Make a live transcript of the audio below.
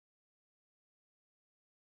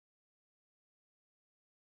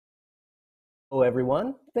Hello,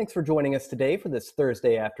 everyone. Thanks for joining us today for this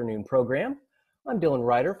Thursday afternoon program. I'm Dylan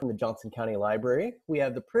Ryder from the Johnson County Library. We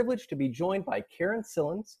have the privilege to be joined by Karen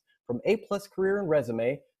Sillens from A+ Career and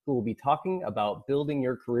Resume, who will be talking about building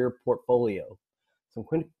your career portfolio. Some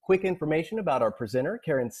quick information about our presenter.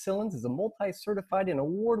 Karen Sillens is a multi-certified and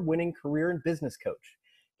award-winning career and business coach.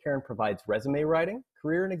 Karen provides resume writing,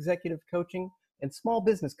 career and executive coaching, and small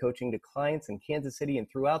business coaching to clients in Kansas City and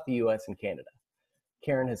throughout the U.S. and Canada.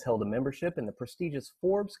 Karen has held a membership in the prestigious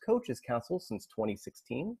Forbes Coaches Council since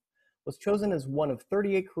 2016, was chosen as one of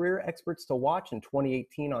 38 career experts to watch in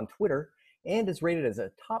 2018 on Twitter, and is rated as a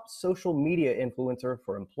top social media influencer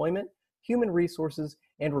for employment, human resources,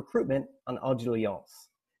 and recruitment on Agiliance.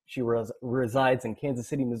 She resides in Kansas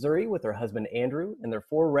City, Missouri with her husband Andrew and their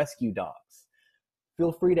 4 rescue dogs.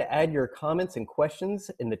 Feel free to add your comments and questions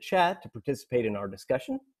in the chat to participate in our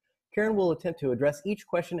discussion. Karen will attempt to address each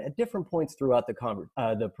question at different points throughout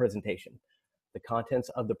the presentation. The contents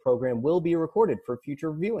of the program will be recorded for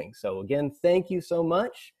future viewing. So again, thank you so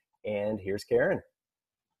much. And here's Karen.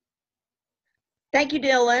 Thank you,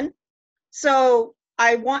 Dylan. So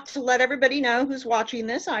I want to let everybody know who's watching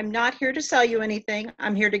this. I'm not here to sell you anything.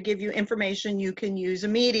 I'm here to give you information you can use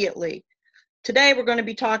immediately. Today, we're going to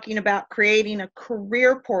be talking about creating a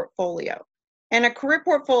career portfolio. And a career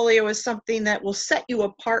portfolio is something that will set you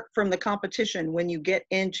apart from the competition when you get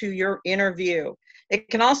into your interview. It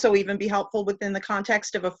can also even be helpful within the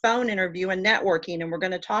context of a phone interview and networking. And we're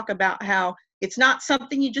going to talk about how it's not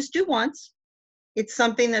something you just do once. It's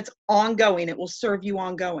something that's ongoing. It will serve you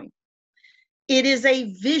ongoing. It is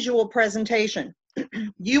a visual presentation.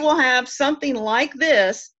 You will have something like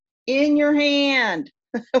this in your hand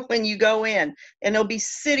when you go in, and it'll be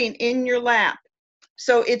sitting in your lap.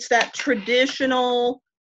 So it's that traditional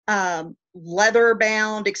leather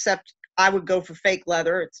bound, except I would go for fake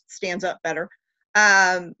leather. It stands up better.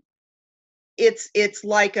 It's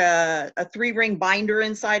like a 3-ring binder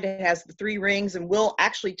inside. It has the 3 rings, and we'll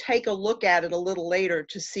actually take a look at it a little later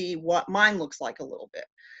to see what mine looks like a little bit.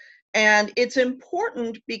 And it's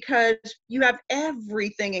important because you have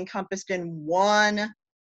everything encompassed in one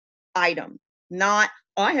item, not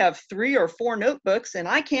I have 3 or 4 notebooks and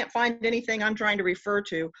I can't find anything I'm trying to refer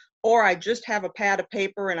to, or I just have a pad of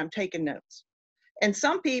paper and I'm taking notes. And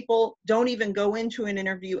some people don't even go into an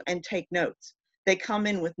interview and take notes. They come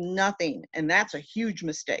in with nothing, and that's a huge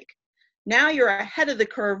mistake. Now you're ahead of the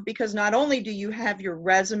curve because not only do you have your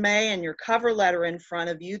resume and your cover letter in front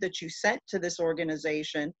of you that you sent to this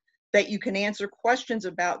organization that you can answer questions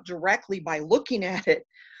about directly by looking at it,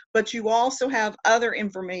 but you also have other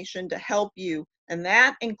information to help you, and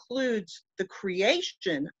that includes the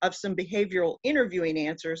creation of some behavioral interviewing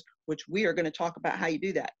answers, which we are going to talk about how you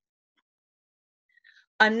do that.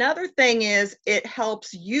 Another thing is it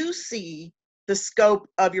helps you see the scope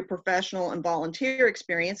of your professional and volunteer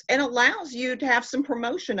experience and allows you to have some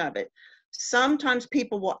promotion of it. Sometimes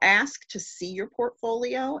people will ask to see your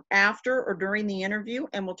portfolio after or during the interview,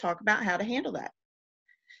 and we'll talk about how to handle that.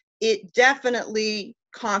 It definitely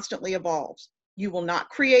constantly evolves. You will not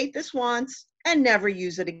create this once and never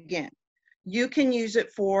use it again. You can use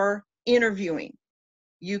it for interviewing.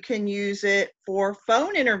 You can use it for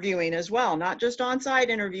phone interviewing as well, not just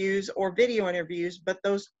on-site interviews or video interviews, but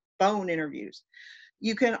those phone interviews.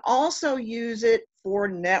 You can also use it for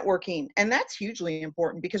networking, and that's hugely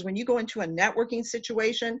important because when you go into a networking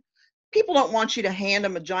situation, people don't want you to hand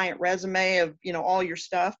them a giant resume of, all your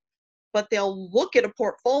stuff, but they'll look at a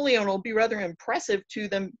portfolio and it'll be rather impressive to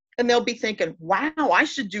them, and they'll be thinking, wow, I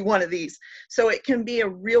should do one of these. So it can be a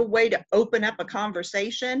real way to open up a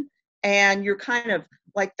conversation, and you're kind of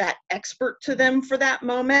like that expert to them for that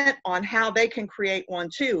moment on how they can create one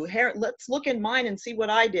too. Here, let's look in mine and see what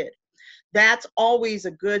I did. That's always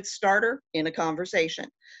a good starter in a conversation.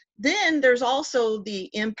 Then there's also the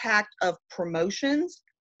impact of promotions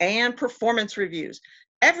and performance reviews.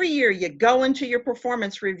 Every year you go into your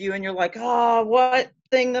performance review and you're like, oh, what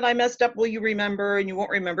thing that I messed up will you remember? And you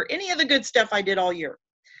won't remember any of the good stuff I did all year.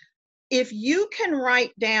 If you can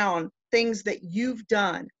write down things that you've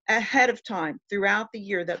done ahead of time throughout the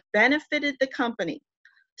year that benefited the company,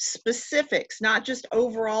 specifics, not just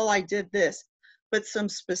overall I did this, but some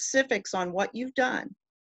specifics on what you've done,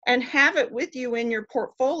 and have it with you in your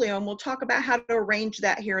portfolio. And we'll talk about how to arrange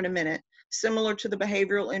that here in a minute, similar to the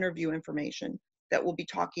behavioral interview information that we'll be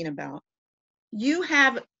talking about. You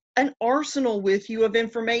have an arsenal with you of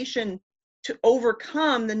information to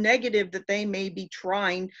overcome the negative that they may be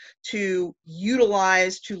trying to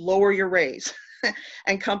utilize to lower your raise.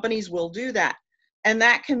 And companies will do that. And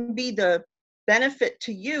that can be the benefit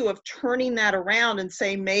to you of turning that around and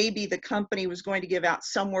say maybe the company was going to give out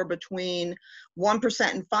somewhere between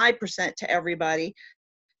 1% and 5% to everybody,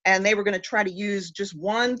 and they were going to try to use just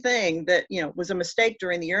one thing that, you know, was a mistake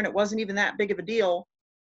during the year and it wasn't even that big of a deal,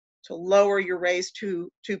 to lower your raise to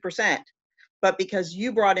 2%. But because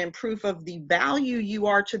you brought in proof of the value you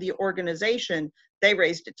are to the organization, they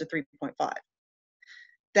raised it to 3.5.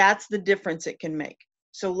 That's the difference it can make.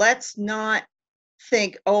 So let's not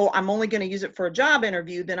think, oh, I'm only going to use it for a job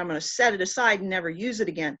interview, then I'm going to set it aside and never use it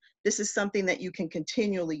again. This is something that you can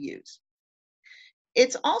continually use.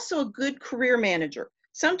 It's also a good career manager.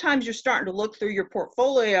 Sometimes you're starting to look through your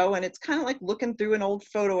portfolio and it's kind of like looking through an old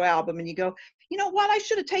photo album and you go, you know what, I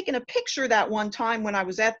should have taken a picture that one time when I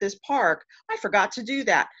was at this park. I forgot to do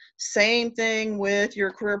that. Same thing with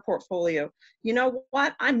your career portfolio. You know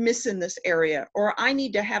what, I'm missing this area, or I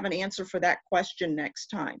need to have an answer for that question next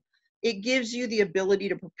time. It gives you the ability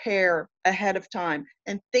to prepare ahead of time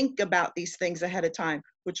and think about these things ahead of time,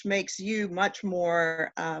 which makes you much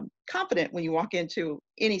more confident when you walk into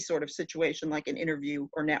any sort of situation like an interview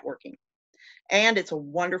or networking. And it's a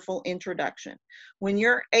wonderful introduction. When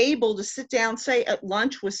you're able to sit down, say at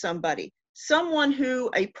lunch with somebody, someone who,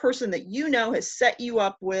 a person that you know has set you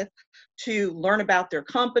up with to learn about their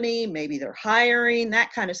company, maybe they're hiring,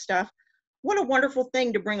 that kind of stuff. What a wonderful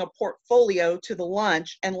thing to bring a portfolio to the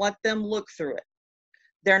lunch and let them look through it.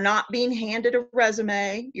 They're not being handed a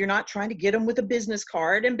resume. You're not trying to get them with a business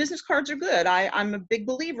card, and business cards are good. I'm a big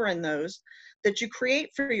believer in those that you create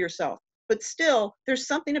for yourself. But still, there's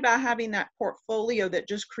something about having that portfolio that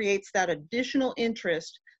just creates that additional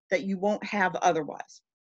interest that you won't have otherwise.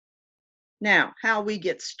 Now, how we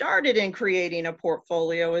get started in creating a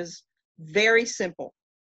portfolio is very simple.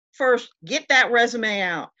 First, get that resume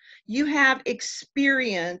out. You have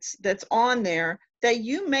experience that's on there that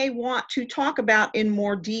you may want to talk about in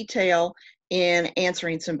more detail in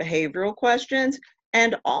answering some behavioral questions,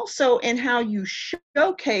 and also in how you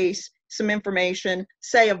showcase some information,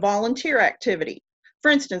 say a volunteer activity.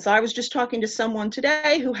 For instance, I was just talking to someone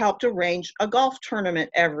today who helped arrange a golf tournament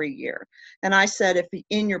every year. And I said, if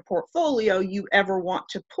in your portfolio you ever want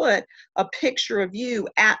to put a picture of you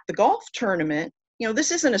at the golf tournament, you know,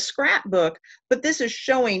 this isn't a scrapbook, but this is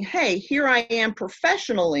showing, hey, here I am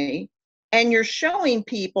professionally, and you're showing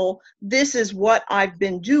people, this is what I've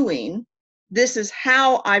been doing, this is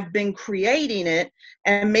how I've been creating it,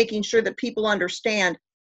 and making sure that people understand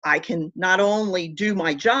I can not only do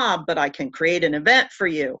my job, but I can create an event for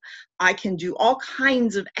you. I can do all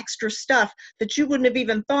kinds of extra stuff that you wouldn't have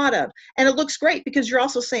even thought of. And it looks great because you're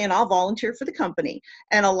also saying, I'll volunteer for the company.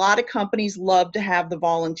 And a lot of companies love to have the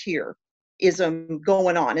volunteerism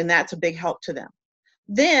going on, and that's a big help to them.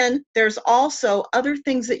 Then there's also other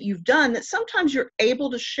things that you've done that sometimes you're able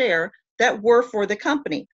to share that were for the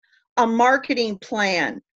company. A marketing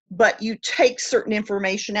plan, but you take certain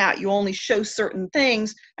information out. You only show certain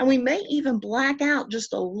things, and we may even black out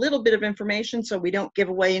just a little bit of information so we don't give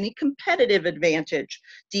away any competitive advantage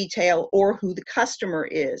detail or who the customer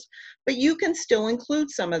is. But you can still include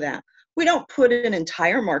some of that. We don't put an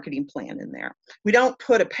entire marketing plan in there. We don't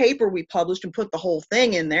put a paper we published and put the whole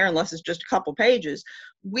thing in there unless it's just a couple pages.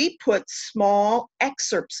 We put small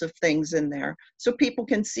excerpts of things in there so people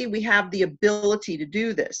can see we have the ability to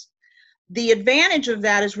do this. The advantage of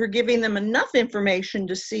that is we're giving them enough information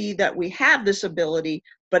to see that we have this ability,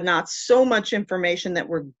 but not so much information that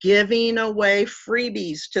we're giving away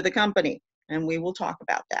freebies to the company. And we will talk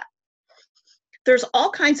about that. There's all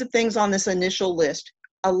kinds of things on this initial list.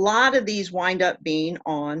 A lot of these wind up being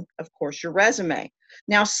on, of course, your resume.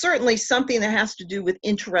 Now, certainly something that has to do with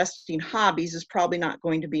interesting hobbies is probably not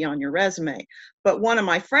going to be on your resume. But one of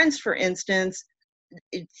my friends, for instance,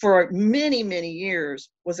 for many, many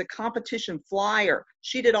years was a competition flyer.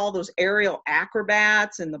 She did all those aerial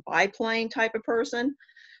acrobats and the biplane type of person.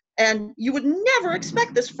 And you would never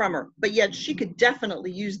expect this from her, but yet she could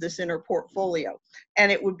definitely use this in her portfolio.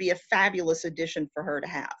 And it would be a fabulous addition for her to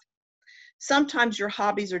have. Sometimes your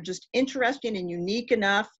hobbies are just interesting and unique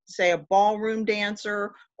enough, say a ballroom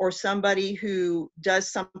dancer or somebody who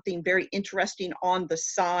does something very interesting on the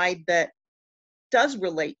side that does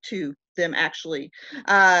relate to them actually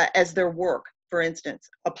as their work. For instance,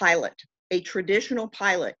 a pilot, a traditional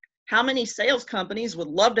pilot. How many sales companies would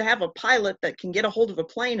love to have a pilot that can get a hold of a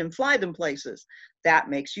plane and fly them places? That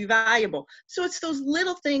makes you valuable. So it's those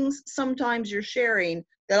little things sometimes you're sharing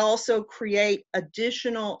that also create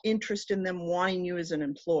additional interest in them wanting you as an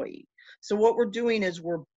employee. So what we're doing is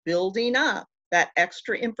we're building up that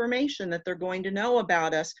extra information that they're going to know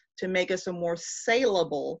about us to make us a more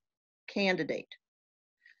saleable candidate.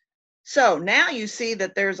 So now you see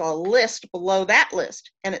that there's a list below that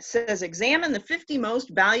list, and it says examine the 50 most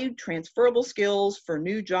valued transferable skills for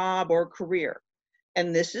new job or career.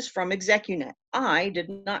 And this is from Execunet. I did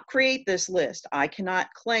not create this list. I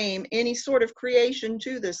cannot claim any sort of creation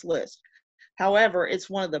to this list. However, it's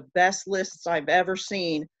one of the best lists I've ever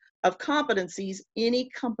seen of competencies any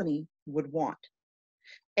company would want.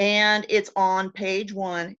 And it's on page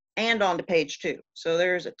 1 and on to page 2. So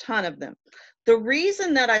there's a ton of them. The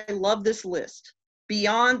reason that I love this list,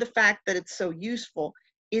 beyond the fact that it's so useful,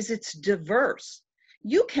 is it's diverse.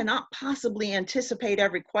 You cannot possibly anticipate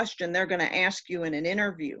every question they're going to ask you in an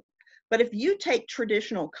interview. But if you take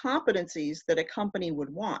traditional competencies that a company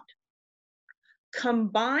would want,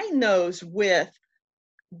 combine those with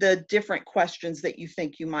the different questions that you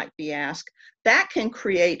think you might be asked, that can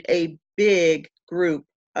create a big group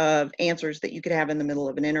of answers that you could have in the middle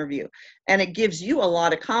of an interview. And it gives you a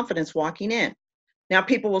lot of confidence walking in. Now,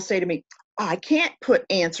 people will say to me, I can't put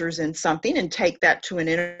answers in something and take that to an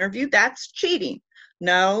interview. That's cheating.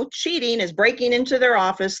 No, cheating is breaking into their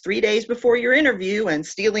office 3 days before your interview and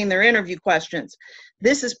stealing their interview questions.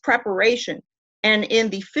 This is preparation. And in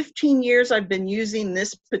the 15 years I've been using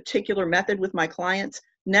this particular method with my clients,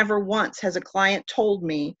 never once has a client told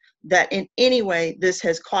me that in any way this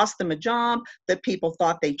has cost them a job, that people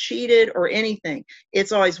thought they cheated or anything.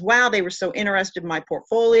 It's always, wow, they were so interested in my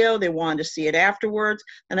portfolio, they wanted to see it afterwards.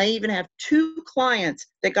 And I even have 2 clients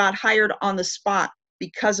that got hired on the spot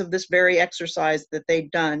because of this very exercise that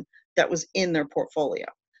they'd done that was in their portfolio.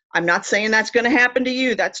 I'm not saying that's going to happen to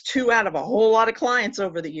you. That's 2 out of a whole lot of clients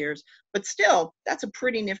over the years. But still, that's a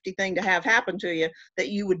pretty nifty thing to have happen to you, that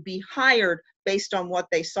you would be hired based on what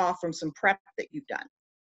they saw from some prep that you've done.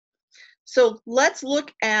 So let's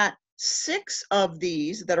look at 6 of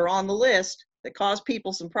these that are on the list that cause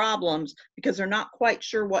people some problems because they're not quite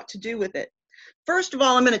sure what to do with it. First of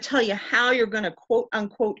all, I'm going to tell you how you're going to quote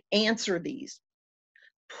unquote answer these.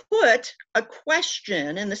 Put a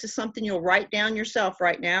question, and this is something you'll write down yourself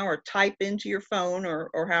right now or type into your phone or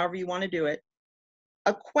however you want to do it,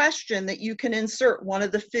 a question that you can insert one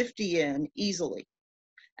of the 50 in easily.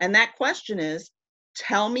 And that question is,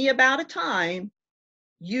 tell me about a time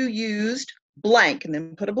you used blank, and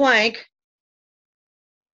then put a blank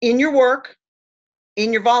in your work,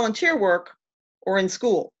 in your volunteer work, or in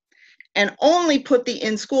school. And only put the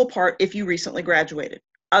in school part if you recently graduated.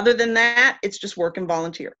 Other than that, it's just work and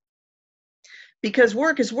volunteer. Because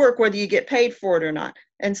work is work whether you get paid for it or not.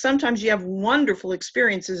 And sometimes you have wonderful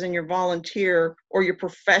experiences in your volunteer or your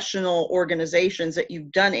professional organizations that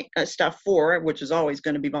you've done stuff for, which is always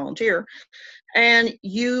going to be volunteer. And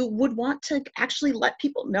you would want to actually let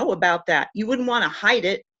people know about that. You wouldn't want to hide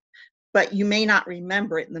it, but you may not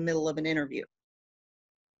remember it in the middle of an interview.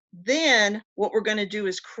 Then what we're going to do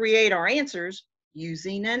is create our answers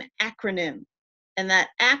using an acronym. And that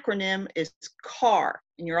acronym is CAR.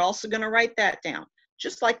 And you're also going to write that down,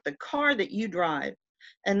 just like the car that you drive.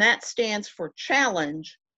 And that stands for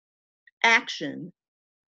challenge, action,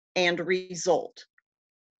 and result.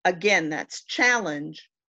 Again, that's challenge,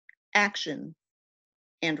 action,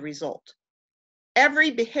 and result.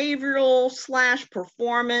 Every behavioral /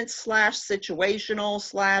 performance /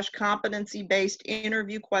 situational / competency-based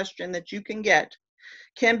interview question that you can get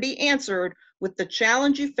can be answered with the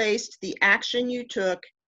challenge you faced, the action you took,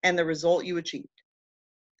 and the result you achieved.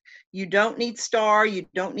 You don't need star, you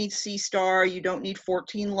don't need C star, you don't need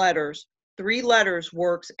 14 letters. 3 letters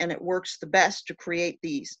works, and it works the best to create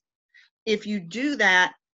these. If you do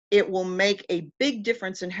that, it will make a big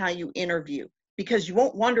difference in how you interview, because you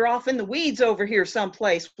won't wander off in the weeds over here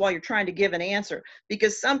someplace while you're trying to give an answer.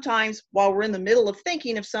 Because sometimes while we're in the middle of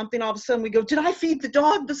thinking of something, all of a sudden we go, did I feed the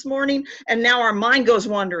dog this morning? And now our mind goes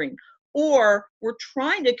wandering. Or we're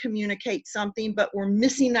trying to communicate something, but we're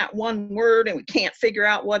missing that one word and we can't figure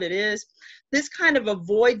out what it is. This kind of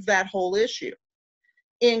avoids that whole issue.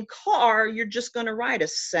 In CAR, you're just going to write a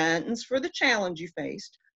sentence for the challenge you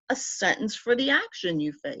faced, a sentence for the action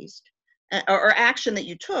you faced, or action that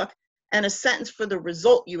you took, and a sentence for the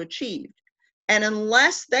result you achieved. And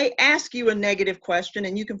unless they ask you a negative question,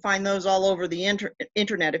 and you can find those all over the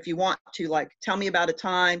internet if you want to, like, tell me about a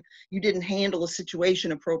time you didn't handle a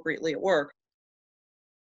situation appropriately at work,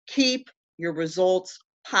 keep your results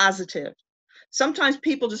positive. Sometimes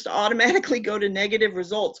people just automatically go to negative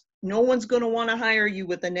results. No one's going to want to hire you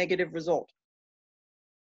with a negative result.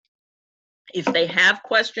 If they have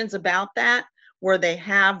questions about that, where they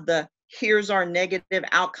have the here's our negative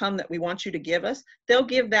outcome that we want you to give us, they'll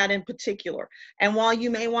give that in particular. And while you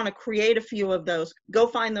may want to create a few of those, go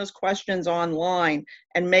find those questions online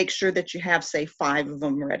and make sure that you have, say, 5 of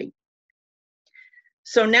them ready.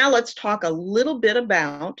 So now let's talk a little bit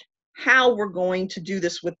about how we're going to do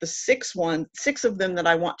this with the six of them that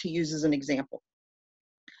I want to use as an example.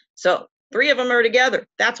 So 3 of them are together.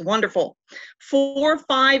 That's wonderful. 4,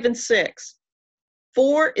 5, and 6.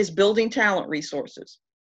 4 is building talent resources.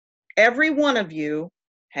 Every one of you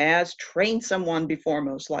has trained someone before,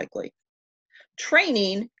 most likely.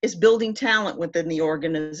 Training is building talent within the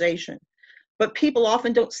organization. But people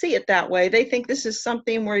often don't see it that way. They think this is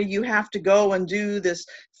something where you have to go and do this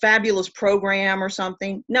fabulous program or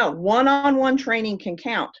something. No, one-on-one training can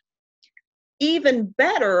count. Even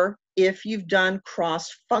better if you've done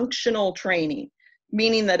cross-functional training,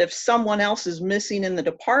 meaning that if someone else is missing in the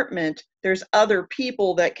department, there's other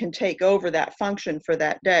people that can take over that function for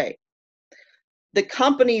that day. The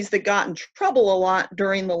companies that got in trouble a lot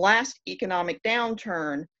during the last economic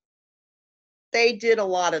downturn, they did a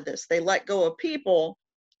lot of this. They let go of people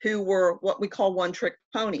who were what we call one-trick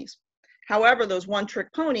ponies. However, those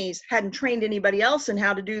one-trick ponies hadn't trained anybody else in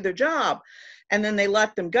how to do their job. And then they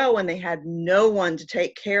let them go and they had no one to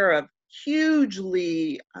take care of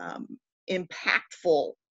hugely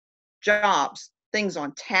impactful jobs, things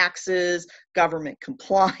on taxes, government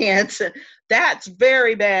compliance. That's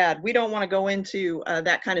very bad. We don't want to go into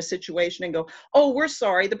that kind of situation and go, oh, we're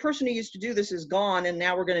sorry, the person who used to do this is gone and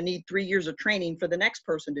now we're going to need 3 years of training for the next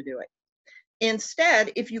person to do it.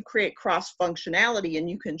 Instead, if you create cross-functionality and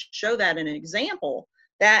you can show that in an example,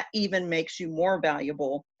 that even makes you more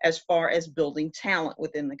valuable as far as building talent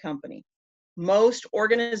within the company. Most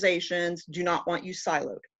organizations do not want you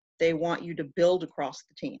siloed. They want you to build across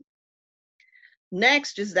the team.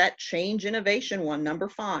 Next is that change innovation one, number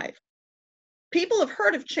 5. People have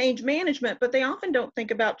heard of change management, but they often don't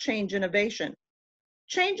think about change innovation.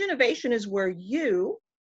 Change innovation is where you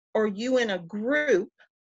or you in a group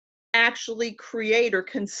actually create or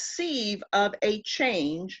conceive of a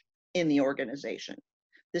change in the organization.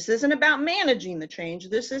 This isn't about managing the change.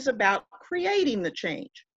 This is about creating the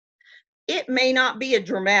change. It may not be a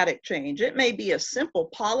dramatic change. It may be a simple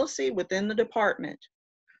policy within the department,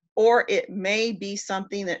 or it may be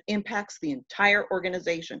something that impacts the entire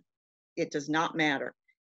organization. It does not matter.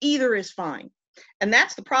 Either is fine. And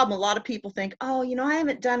that's the problem. A lot of people think, oh, you know, I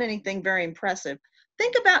haven't done anything very impressive.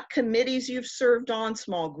 Think about committees you've served on,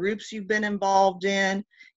 small groups you've been involved in.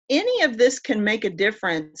 Any of this can make a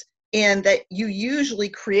difference in that you usually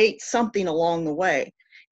create something along the way.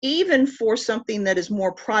 Even for something that is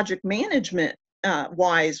more project management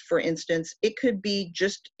wise, for instance, it could be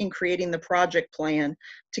just in creating the project plan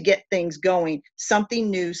to get things going, something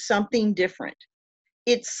new, something different.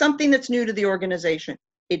 It's something that's new to the organization.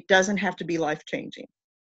 It doesn't have to be life-changing.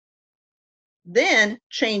 Then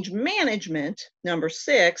change management, number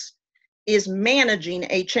 6, is managing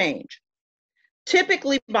a change.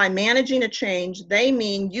 Typically, by managing a change, they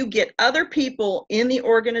mean you get other people in the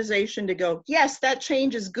organization to go, yes, that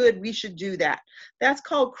change is good, we should do that. That's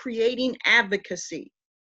called creating advocacy.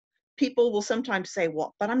 People will sometimes say,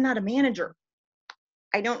 well, but I'm not a manager.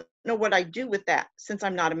 I don't know what I do with that since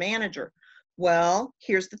I'm not a manager. Well,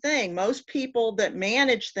 here's the thing. Most people that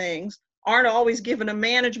manage things aren't always given a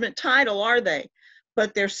management title, are they?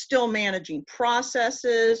 But they're still managing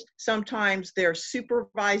processes. Sometimes they're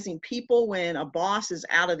supervising people when a boss is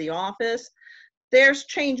out of the office. There's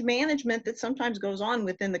change management that sometimes goes on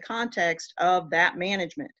within the context of that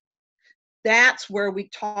management. That's where we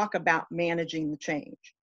talk about managing the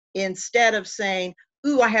change. Instead of saying,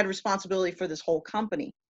 ooh, I had responsibility for this whole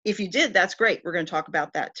company. If you did, that's great. We're going to talk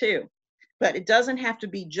about that too. But it doesn't have to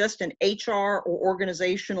be just an HR or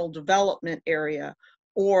organizational development area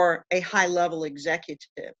or a high-level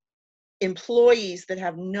executive. Employees that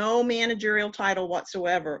have no managerial title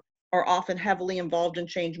whatsoever are often heavily involved in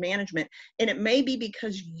change management. And it may be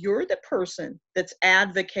because you're the person that's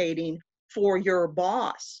advocating for your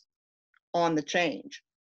boss on the change.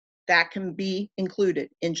 That can be included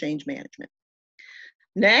in change management.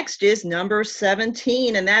 Next is number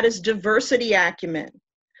 17, and that is diversity acumen.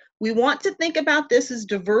 We want to think about this as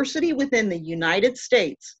diversity within the United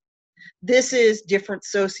States. This is different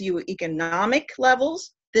socioeconomic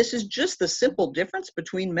levels. This is just the simple difference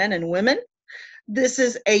between men and women. This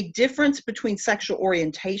is a difference between sexual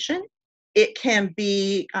orientation. It can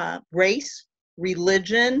be race,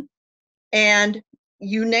 religion, and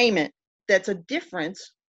you name it. That's a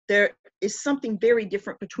difference. There is something very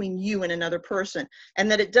different between you and another person,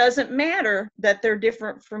 and that it doesn't matter that they're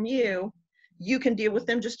different from you. You can deal with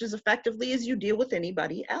them just as effectively as you deal with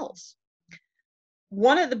anybody else.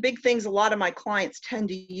 One of the big things a lot of my clients tend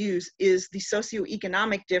to use is the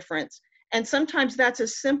socioeconomic difference. And sometimes that's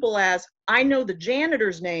as simple as, I know the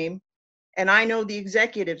janitor's name and I know the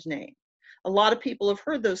executive's name. A lot of people have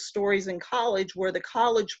heard those stories in college where the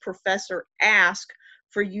college professor asked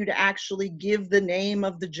for you to actually give the name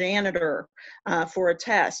of the janitor for a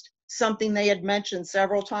test. Something they had mentioned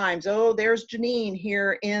several times. Oh, there's Janine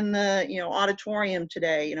here in the auditorium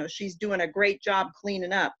today. She's doing a great job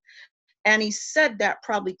cleaning up. And he said that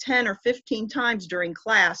probably 10 or 15 times during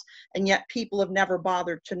class, and yet people have never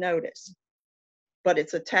bothered to notice. But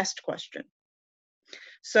it's a test question.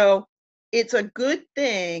 So it's a good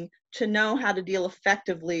thing to know how to deal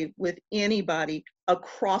effectively with anybody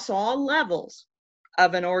across all levels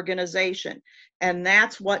of an organization. And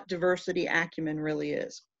that's what diversity acumen really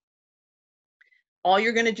is. All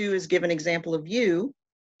you're going to do is give an example of you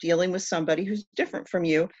dealing with somebody who's different from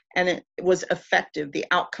you, and it was effective. The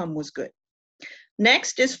outcome was good.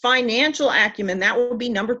 Next is financial acumen. That will be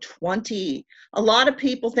number 20. A lot of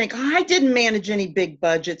people think, oh, I didn't manage any big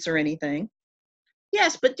budgets or anything.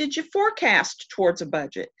 Yes, but did you forecast towards a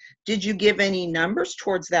budget? Did you give any numbers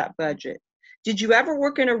towards that budget? Did you ever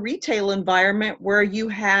work in a retail environment where you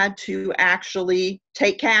had to actually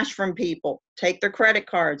take cash from people, take their credit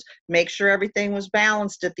cards, make sure everything was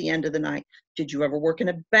balanced at the end of the night? Did you ever work in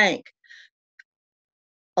a bank?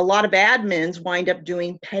 A lot of admins wind up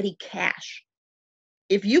doing petty cash.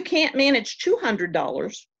 If you can't manage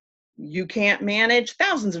 $200, you can't manage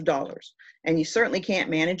thousands of dollars, and you certainly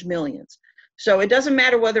can't manage millions. So it doesn't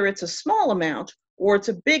matter whether it's a small amount or it's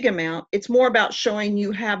a big amount. It's more about showing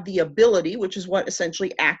you have the ability, which is what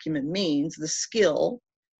essentially acumen means, the skill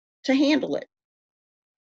to handle it.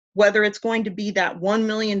 Whether it's going to be that $1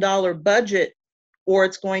 million budget or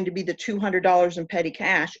it's going to be the $200 in petty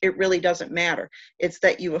cash, it really doesn't matter. It's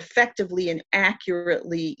that you effectively and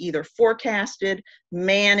accurately either forecasted,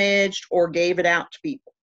 managed, or gave it out to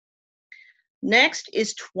people. Next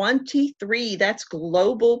is 23. That's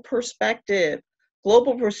global perspective.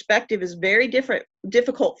 Global perspective is very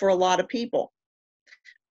difficult for a lot of people.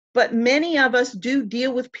 But many of us do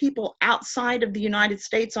deal with people outside of the United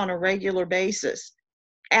States on a regular basis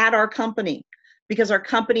at our company, because our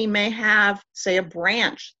company may have, say, a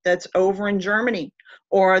branch that's over in Germany,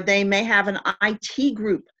 or they may have an IT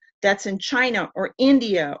group that's in China or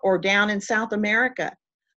India or down in South America.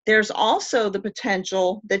 There's also the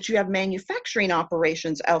potential that you have manufacturing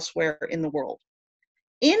operations elsewhere in the world.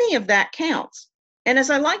 Any of that counts. And as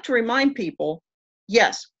I like to remind people,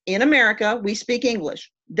 yes, in America, we speak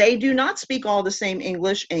English. They do not speak all the same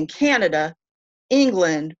English in Canada,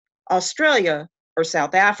 England, Australia, or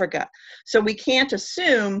South Africa. So we can't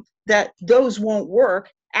assume that those won't work.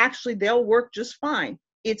 Actually, they'll work just fine.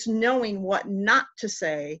 It's knowing what not to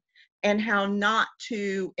say and how not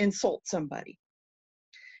to insult somebody.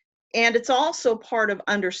 And it's also part of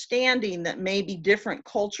understanding that maybe different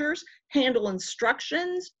cultures handle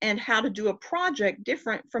instructions and how to do a project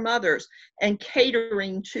different from others, and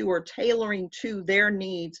catering to or tailoring to their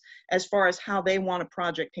needs as far as how they want a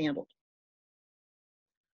project handled.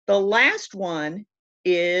 The last one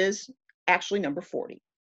is actually number 40.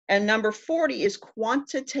 And number 40 is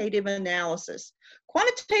quantitative analysis.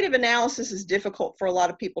 Quantitative analysis is difficult for a lot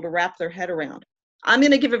of people to wrap their head around. I'm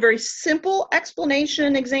going to give a very simple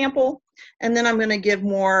explanation example, and then I'm going to give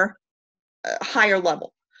more higher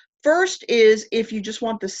level. First is, if you just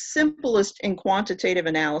want the simplest in quantitative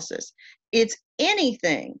analysis, it's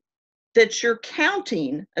anything that you're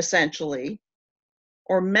counting essentially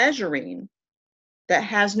or measuring that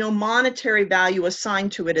has no monetary value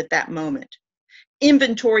assigned to it at that moment.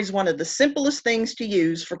 Inventory is one of the simplest things to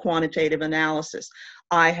use for quantitative analysis.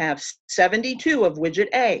 I have 72 of widget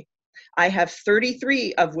A. I have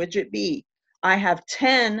 33 of widget B. I have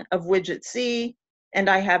 10 of widget C, and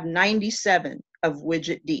I have 97 of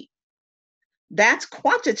widget D. That's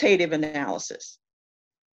quantitative analysis.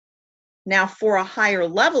 Now, for a higher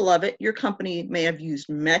level of it, your company may have used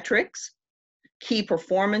metrics, key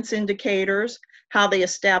performance indicators, how they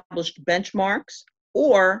established benchmarks,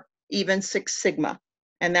 or even Six Sigma.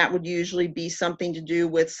 And that would usually be something to do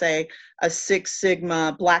with, say, a Six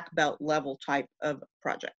Sigma black belt level type of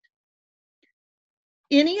project.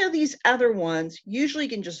 Any of these other ones, usually you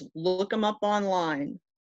can just look them up online.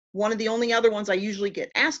 One of the only other ones I usually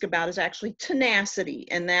get asked about is actually tenacity,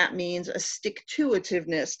 and that means a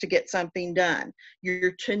stick-to-itiveness to get something done.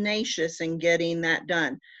 You're tenacious in getting that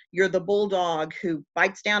done. You're the bulldog who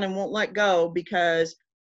bites down and won't let go because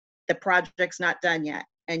the project's not done yet,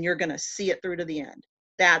 and you're going to see it through to the end.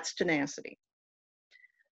 That's tenacity.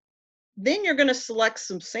 Then you're going to select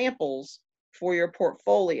some samples for your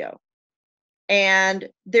portfolio. And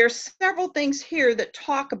there's several things here that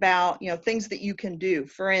talk about, things that you can do.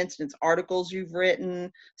 For instance, articles you've written,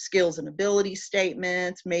 skills and ability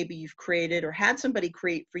statements, maybe you've created or had somebody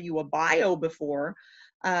create for you a bio before,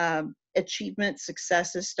 achievements,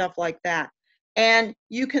 successes, stuff like that. And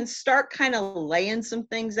you can start kind of laying some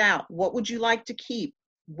things out. What would you like to keep?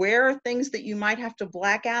 Where are things that you might have to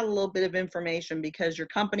black out a little bit of information because your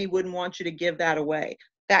company wouldn't want you to give that away?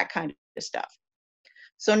 That kind of stuff.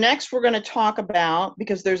 So next we're going to talk about,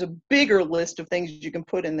 because there's a bigger list of things you can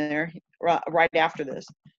put in there right after this,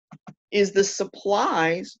 is the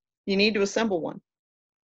supplies you need to assemble one.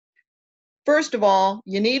 First of all,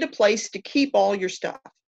 you need a place to keep all your stuff.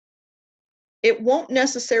 It won't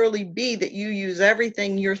necessarily be that you use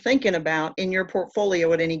everything you're thinking about in your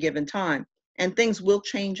portfolio at any given time, and things will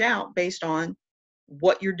change out based on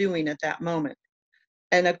what you're doing at that moment.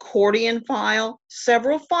 An accordion file,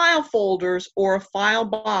 several file folders, or a file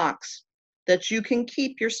box that you can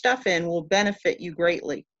keep your stuff in will benefit you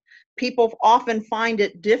greatly. People often find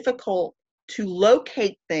it difficult to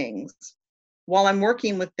locate things while I'm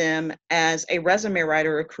working with them as a resume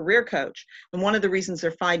writer or career coach. And one of the reasons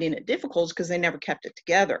they're finding it difficult is because they never kept it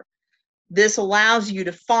together. This allows you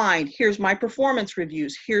to find, here's my performance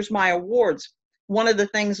reviews, here's my awards. One of the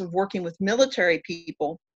things of working with military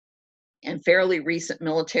people, and fairly recent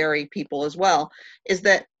military people as well, is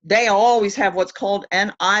that they always have what's called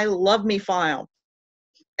an I love me file.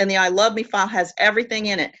 And the I love me file has everything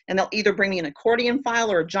in it. And they'll either bring me an accordion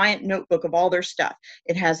file or a giant notebook of all their stuff.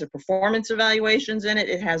 It has the performance evaluations in it.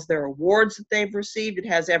 It has their awards that they've received. It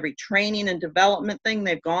has every training and development thing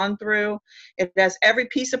they've gone through. It has every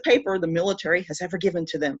piece of paper the military has ever given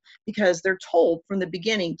to them, because they're told from the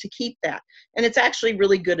beginning to keep that. And it's actually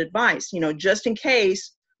really good advice. You know, just in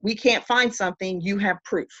case we can't find something, you have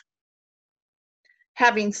proof.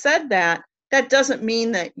 Having said that, that doesn't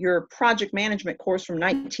mean that your project management course from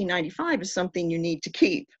 1995 is something you need to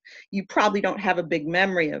keep. You probably don't have a big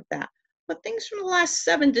memory of that. But things from the last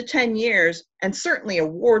 7 to 10 years, and certainly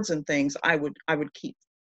awards and things, I would keep.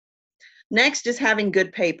 Next is having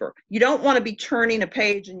good paper. You don't want to be turning a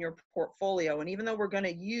page in your portfolio. And even though we're going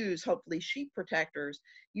to use, hopefully, sheet protectors,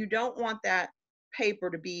 you don't want that paper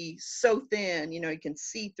to be so thin, you know, you can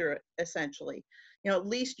see through it, essentially. You know, at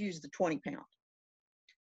least use the 20-pound.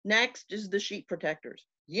 Next is the sheet protectors.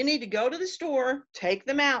 You need to go to the store, take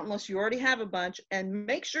them out unless you already have a bunch, and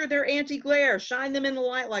make sure they're anti-glare. Shine them in the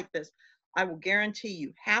light like this. I will guarantee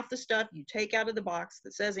you half the stuff you take out of the box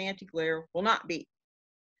that says anti-glare will not be.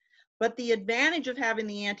 But the advantage of having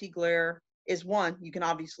the anti-glare is, one, you can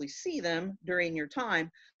obviously see them during your time,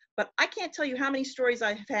 but I can't tell you how many stories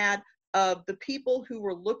I've had of the people who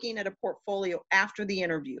were looking at a portfolio after the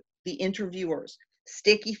interview, the interviewers,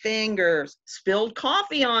 sticky fingers, spilled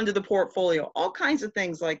coffee onto the portfolio, all kinds of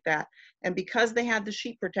things like that. And because they had the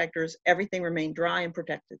sheet protectors, everything remained dry and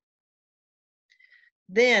protected.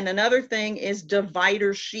 Then another thing is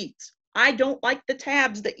divider sheets. I don't like the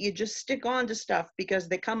tabs that you just stick onto stuff because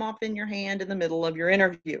they come off in your hand in the middle of your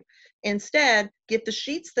interview. Instead, get the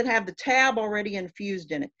sheets that have the tab already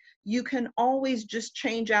infused in it. You can always just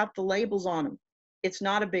change out the labels on them. It's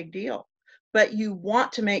not a big deal. But you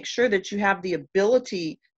want to make sure that you have the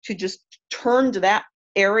ability to just turn to that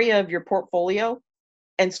area of your portfolio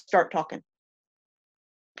and start talking.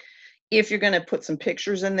 If you're going to put some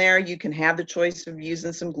pictures in there, you can have the choice of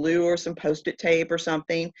using some glue or some Post-it tape or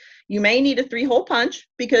something. You may need a 3-hole punch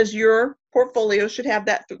because your portfolio should have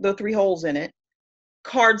the 3 holes in it.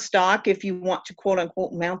 Cardstock if you want to quote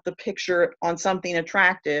unquote mount the picture on something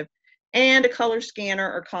attractive, and a color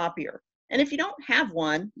scanner or copier. And if you don't have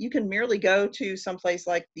one, you can merely go to someplace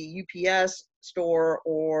like the UPS store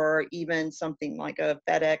or even something like a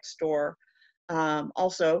FedEx store.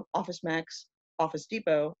 Also, OfficeMax, Office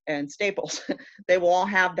Depot, and Staples. They will all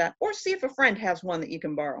have that. Or see if a friend has one that you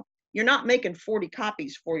can borrow. You're not making 40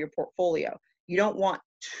 copies for your portfolio. You don't want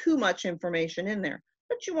too much information in there,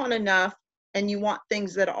 but you want enough, and you want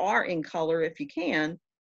things that are in color, if you can,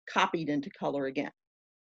 copied into color again.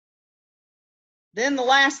 Then the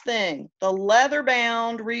last thing, the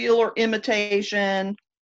leather-bound, real or imitation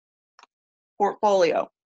portfolio.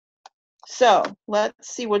 So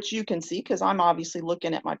let's see what you can see, because I'm obviously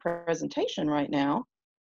looking at my presentation right now.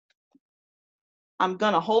 I'm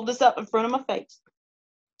going to hold this up in front of my face.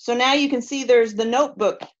 So now you can see there's the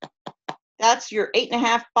notebook. That's your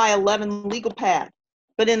 8.5 by 11 legal pad.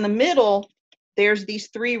 But in the middle, there's these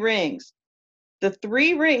 3 rings. The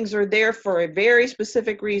 3 rings are there for a very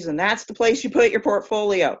specific reason. That's the place you put your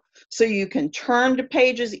portfolio. So you can turn to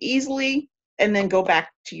pages easily and then go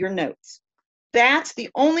back to your notes. That's the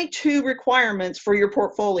only 2 requirements for your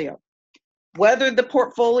portfolio. Whether the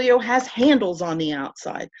portfolio has handles on the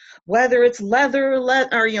outside, whether it's leather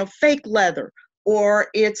or fake leather, or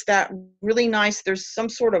it's that really nice, there's some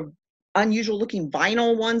sort of unusual looking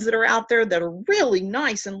vinyl ones that are out there that are really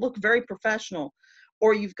nice and look very professional.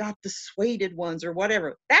 or you've got the suede ones or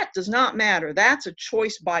whatever. That does not matter. That's a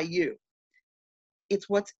choice by you. It's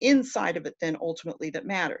what's inside of it then ultimately that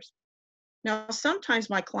matters. Now, sometimes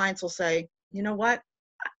my clients will say, you know what?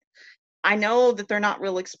 I know that they're not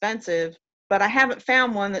real expensive, but I haven't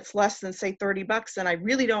found one that's less than, say, $30, and I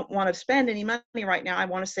really don't want to spend any money right now. I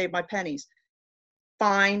want to save my pennies.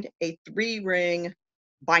 Find a 3-ring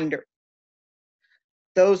binder.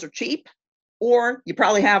 Those are cheap, or you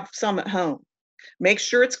probably have some at home. Make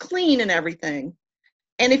sure it's clean and everything.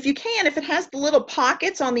 And if you can, if it has the little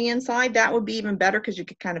pockets on the inside, that would be even better because you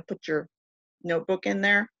could kind of put your notebook in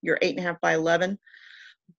there, your 8.5 by 11.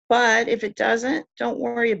 But if it doesn't, don't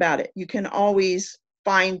worry about it. You can always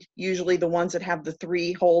find usually the ones that have the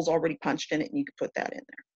 3 holes already punched in it, and you can put that in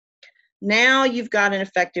there. Now you've got an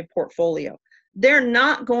effective portfolio. They're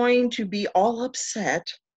not going to be all upset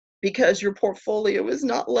because your portfolio is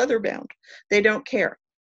not leather bound. They don't care.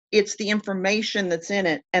 It's the information that's in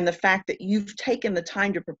it and the fact that you've taken the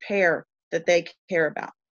time to prepare that they care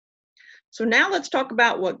about. So now let's talk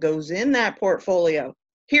about what goes in that portfolio.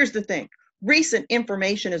 Here's the thing. Recent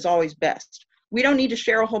information is always best. We don't need to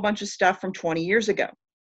share a whole bunch of stuff from 20 years ago.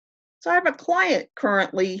 So I have a client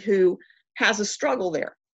currently who has a struggle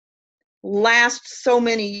there. Last so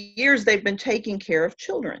many years, they've been taking care of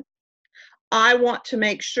children. I want to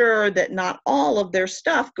make sure that not all of their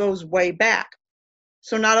stuff goes way back.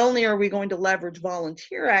 So not only are we going to leverage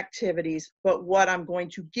volunteer activities, but what I'm going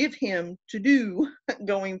to give him to do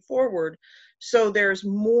going forward. So there's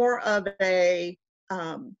more of a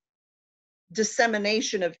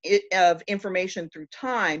dissemination of information through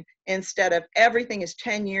time instead of everything is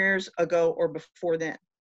 10 years ago or before then,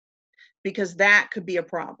 because that could be a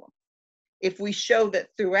problem. If we show that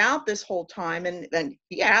throughout this whole time, and then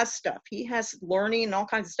he has stuff, he has learning and all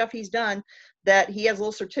kinds of stuff he's done that he has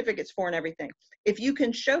little certificates for and everything. If you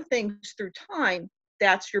can show things through time,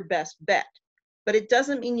 that's your best bet. But it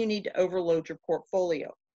doesn't mean you need to overload your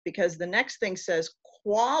portfolio, because the next thing says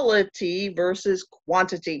quality versus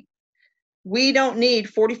quantity. We don't need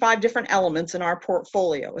 45 different elements in our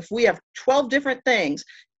portfolio. If we have 12 different things,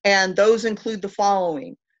 and those include the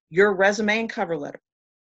following: your resume and cover letter,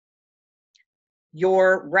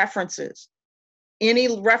 your references,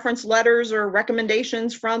 any reference letters or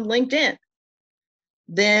recommendations from LinkedIn.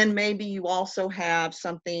 Then maybe you also have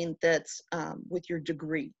something that's with your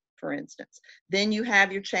degree, for instance. Then you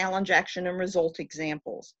have your challenge, action, and result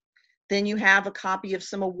examples. Then you have a copy of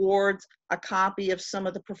some awards, a copy of some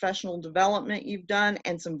of the professional development you've done,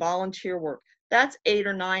 and some volunteer work. That's 8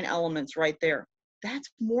 or 9 elements right there. That's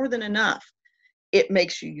more than enough. It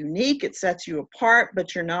makes you unique, it sets you apart,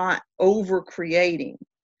 but you're not over creating.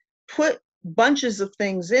 Put bunches of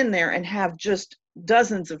things in there and have just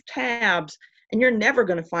dozens of tabs, and you're never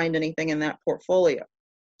going to find anything in that portfolio.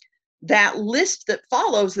 That list that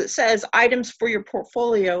follows that says items for your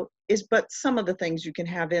portfolio is but some of the things you can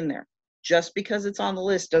have in there. Just because it's on the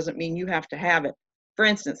list doesn't mean you have to have it. For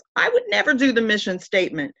instance, I would never do the mission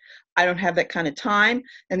statement. I don't have that kind of time.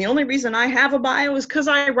 And the only reason I have a bio is because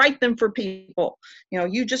I write them for people. You know,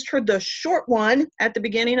 you just heard the short one at the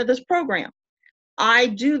beginning of this program. I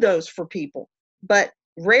do those for people, but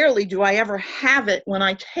rarely do I ever have it when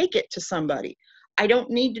I take it to somebody. I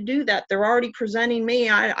don't need to do that. They're already presenting me.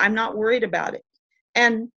 I'm not worried about it.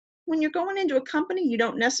 And when you're going into a company, you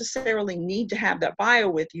don't necessarily need to have that bio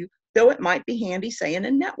with you, though it might be handy, say, in a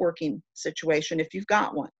networking situation if you've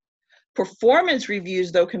got one. Performance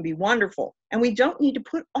reviews, though, can be wonderful, and we don't need to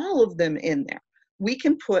put all of them in there. We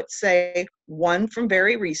can put, say, one from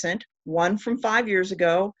very recent, one from 5 years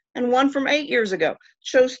ago, and one from 8 years ago.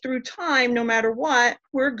 Shows through time, no matter what,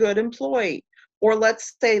 we're a good employee. Or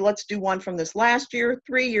let's say, let's do one from this last year,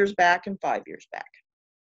 3 years back, and 5 years back.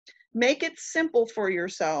 Make it simple for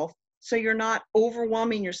yourself so you're not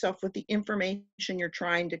overwhelming yourself with the information you're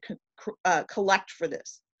trying to collect for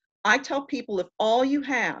this. I tell people, if all you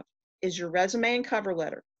have is your resume and cover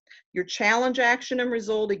letter, your challenge, action, and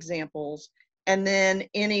result examples, and then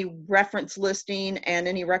any reference listing and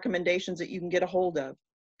any recommendations that you can get a hold of,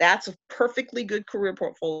 that's a perfectly good career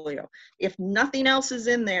portfolio. If nothing else is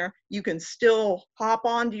in there, you can still hop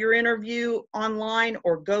onto your interview online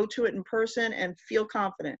or go to it in person and feel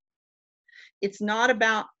confident. It's not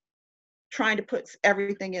about trying to put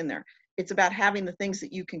everything in there. It's about having the things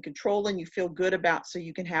that you can control and you feel good about so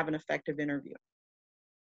you can have an effective interview.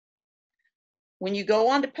 When you go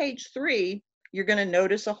on to page 3, you're going to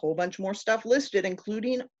notice a whole bunch more stuff listed,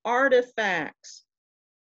 including artifacts.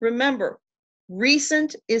 Remember,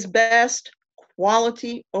 recent is best,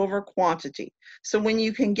 quality over quantity. So when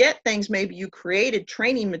you can get things, maybe you created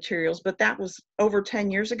training materials, but that was over 10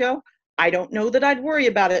 years ago, I don't know that I'd worry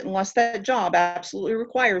about it unless that job absolutely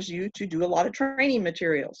requires you to do a lot of training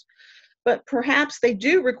materials. But perhaps they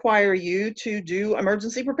do require you to do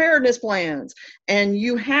emergency preparedness plans, and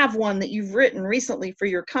you have one that you've written recently for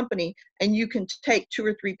your company, and you can take 2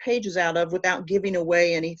 or 3 pages out of without giving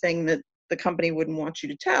away anything that the company wouldn't want you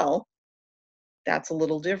to tell. That's a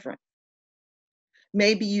little different.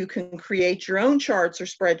 Maybe you can create your own charts or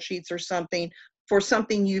spreadsheets or something for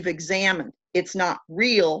something you've examined. It's not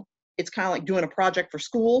real. It's kind of like doing a project for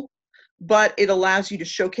school, but it allows you to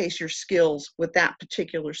showcase your skills with that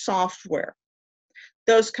particular software.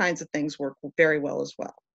 Those kinds of things work very well as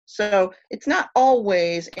well. So it's not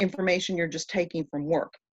always information you're just taking from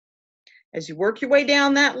work. As you work your way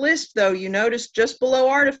down that list, though, you notice just below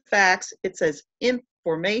artifacts, it says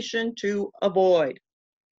information to avoid.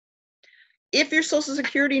 If your social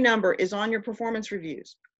security number is on your performance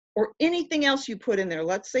reviews or anything else you put in there,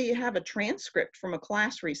 let's say you have a transcript from a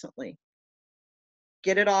class recently,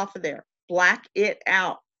 get it off of there, black it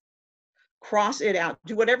out, cross it out,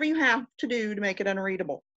 do whatever you have to do to make it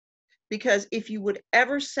unreadable. Because if you would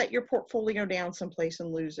ever set your portfolio down someplace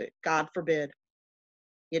and lose it, God forbid,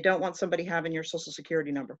 you don't want somebody having your social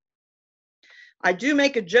security number. I do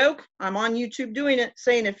make a joke, I'm on YouTube doing it,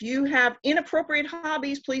 saying if you have inappropriate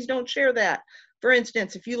hobbies, please don't share that. For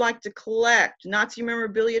instance, if you like to collect Nazi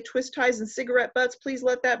memorabilia, twist ties, and cigarette butts, please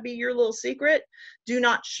let that be your little secret. Do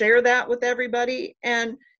not share that with everybody.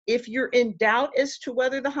 And if you're in doubt as to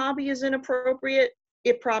whether the hobby is inappropriate,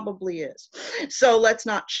 it probably is. So let's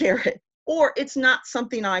not share it. Or it's not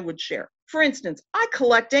something I would share. For instance, I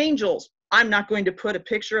collect angels. I'm not going to put a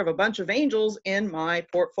picture of a bunch of angels in my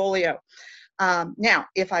portfolio. Now,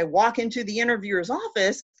 if I walk into the interviewer's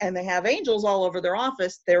office and they have angels all over their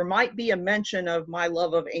office, there might be a mention of my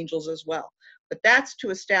love of angels as well. But that's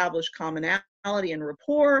to establish commonality and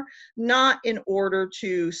rapport, not in order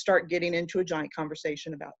to start getting into a giant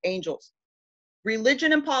conversation about angels.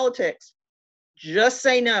 Religion and politics, just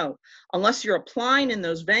say no. Unless you're applying in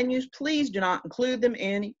those venues, please do not include them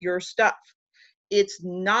in your stuff. It's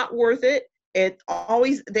not worth it. They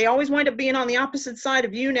always wind up being on the opposite side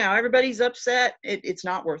of you now. Everybody's upset. It's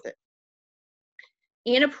not worth it.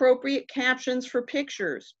 Inappropriate captions for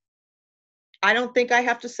pictures. I don't think I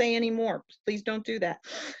have to say any more. Please don't do that.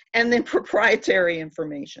 And then proprietary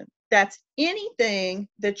information. That's anything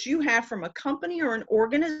that you have from a company or an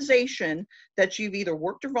organization that you've either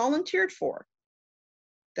worked or volunteered for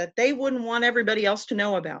that they wouldn't want everybody else to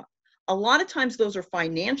know about. A lot of times those are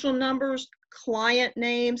financial numbers, client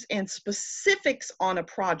names, and specifics on a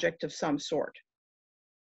project of some sort.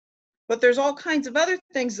 But there's all kinds of other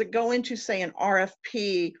things that go into, say, an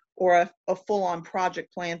RFP or a full-on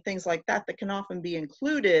project plan, things like that, that can often be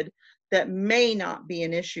included that may not be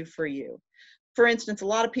an issue for you. For instance, a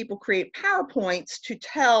lot of people create PowerPoints to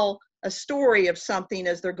tell a story of something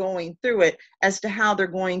as they're going through it as to how they're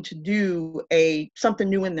going to do something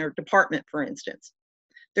new in their department, for instance.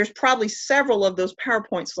 There's probably several of those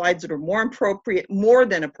PowerPoint slides that are more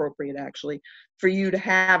than appropriate actually, for you to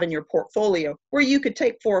have in your portfolio, where you could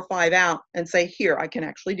take 4 or 5 out and say, here, I can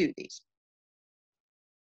actually do these.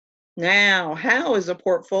 Now, how is a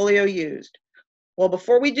portfolio used? Well,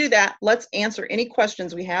 before we do that, let's answer any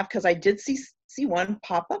questions we have, because I did see one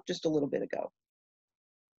pop up just a little bit ago.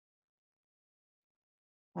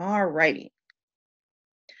 All righty.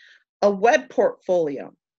 A web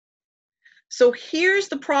portfolio. So here's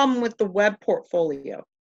the problem with the web portfolio.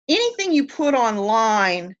 Anything you put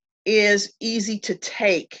online is easy to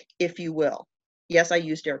take, if you will. Yes, I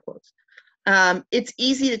used air quotes. It's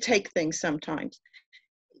easy to take things sometimes.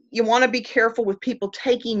 You want to be careful with people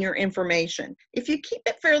taking your information. If you keep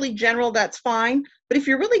it fairly general, that's fine. But if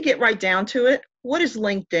you really get right down to it, what is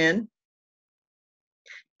LinkedIn?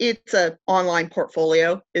 It's an online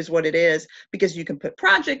portfolio is what it is, because you can put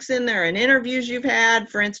projects in there and interviews you've had.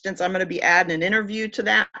 For instance, I'm going to be adding an interview to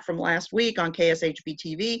that from last week on KSHB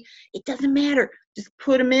TV. It doesn't matter. Just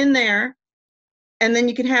put them in there, and then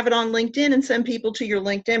you can have it on LinkedIn and send people to your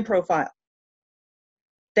LinkedIn profile.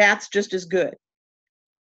 That's just as good.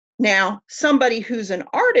 Now, somebody who's an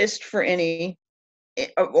artist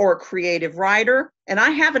or a creative writer, and I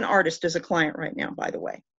have an artist as a client right now, by the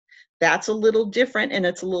way. That's a little different, and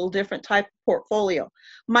it's a little different type of portfolio.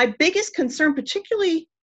 My biggest concern, particularly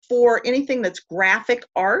for anything that's graphic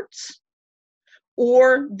arts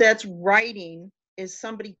or that's writing, is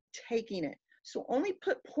somebody taking it. So only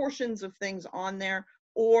put portions of things on there,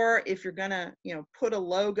 or if you're gonna, put a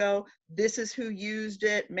logo, this is who used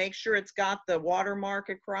it, make sure it's got the watermark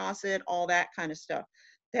across it, all that kind of stuff.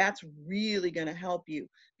 That's really gonna help you,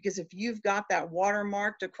 because if you've got that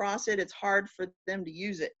watermarked across it, it's hard for them to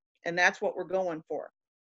use it. And that's what we're going for.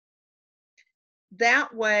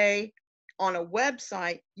 That way, on a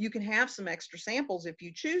website, you can have some extra samples if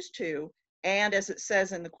you choose to. And as it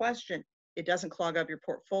says in the question, it doesn't clog up your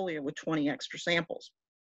portfolio with 20 extra samples.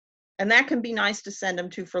 And that can be nice to send them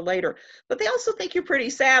to for later. But they also think you're pretty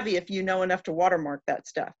savvy if you know enough to watermark that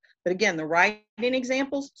stuff. But again, the writing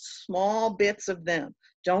examples, small bits of them.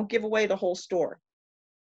 Don't give away the whole story.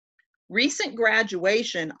 Recent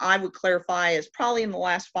graduation, I would clarify, is probably in the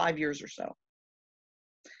last 5 years or so.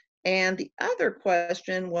 And the other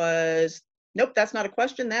question was, nope, that's not a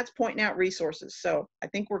question. That's pointing out resources. So I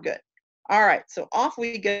think we're good. All right, so off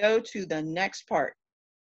we go to the next part.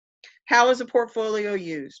 How is a portfolio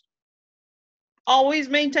used? Always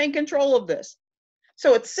maintain control of this.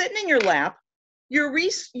 So it's sitting in your lap. You're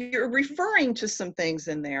referring to some things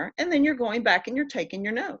in there, and then you're going back and you're taking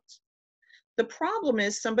your notes. The problem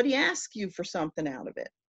is somebody asks you for something out of it.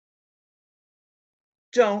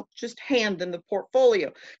 Don't just hand them the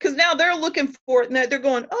portfolio, because now they're looking for it and they're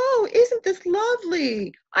going, oh, isn't this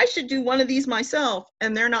lovely? I should do one of these myself.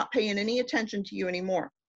 And they're not paying any attention to you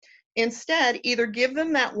anymore. Instead, either give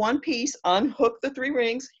them that one piece, unhook the 3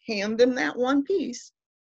 rings, hand them that one piece,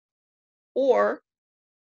 or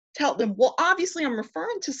tell them, well, obviously I'm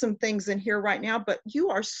referring to some things in here right now, but you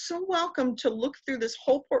are so welcome to look through this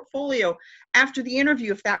whole portfolio after the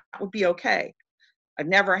interview, if that would be okay. I've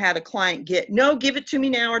never had a client get, no, give it to me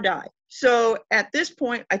now or die. So at this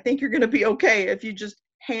point, I think you're going to be okay if you just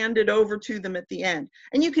hand it over to them at the end.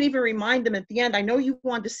 And you can even remind them at the end, I know you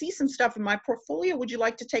wanted to see some stuff in my portfolio. Would you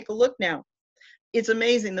like to take a look now? It's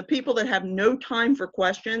amazing. The people that have no time for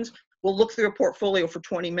questions will look through a portfolio for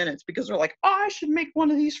 20 minutes because they're like, oh, I should make one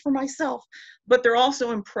of these for myself. But they're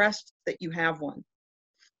also impressed that you have one.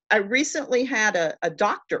 I recently had a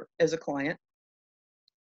doctor as a client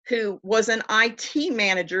who was an IT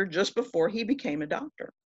manager just before he became a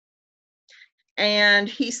doctor. And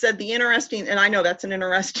he said the interesting, and I know that's an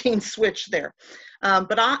interesting switch there,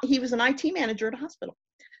 but he was an IT manager at a hospital.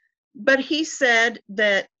 But he said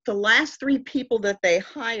that the last 3 people that they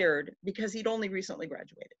hired, because he'd only recently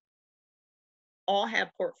graduated, all have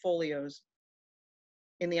portfolios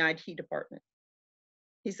in the IT department.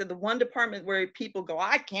 He said the one department where people go,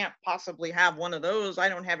 I can't possibly have one of those. I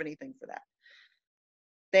don't have anything for that.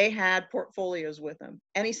 They had portfolios with them.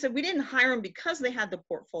 And he said, we didn't hire them because they had the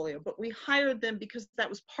portfolio, but we hired them because that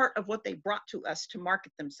was part of what they brought to us to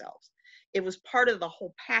market themselves. It was part of the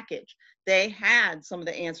whole package. They had some of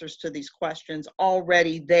the answers to these questions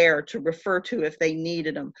already there to refer to if they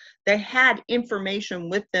needed them. They had information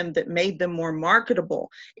with them that made them more marketable.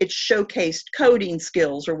 It showcased coding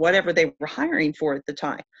skills or whatever they were hiring for at the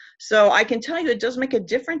time. So I can tell you, it does make a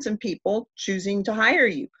difference in people choosing to hire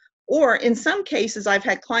you. Or in some cases, I've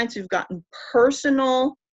had clients who've gotten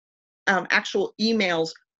personal actual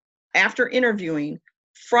emails after interviewing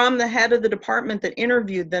from the head of the department that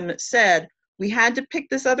interviewed them that said, we had to pick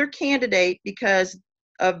this other candidate because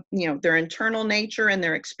of their internal nature and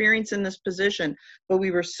their experience in this position, but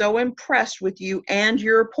we were so impressed with you and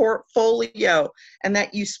your portfolio and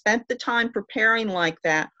that you spent the time preparing like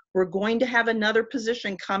that. We're going to have another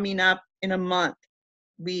position coming up in a month.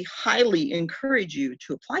 We highly encourage you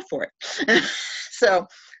to apply for it. So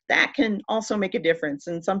that can also make a difference.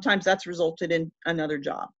 And sometimes that's resulted in another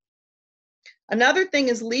job. Another thing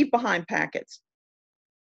is leave behind packets.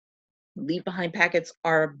 Leave behind packets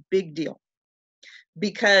are a big deal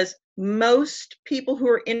because most people who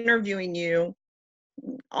are interviewing you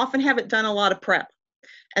often haven't done a lot of prep,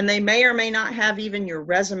 and they may or may not have even your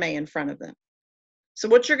resume in front of them. So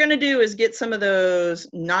what you're going to do is get some of those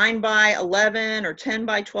 9x11 or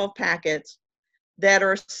 10x12 packets that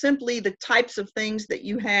are simply the types of things that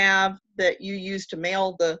you have that you use to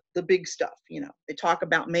mail the big stuff. They talk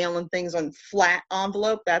about mailing things on flat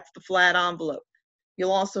envelope. That's the flat envelope.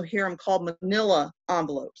 You'll also hear them called manila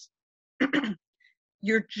envelopes.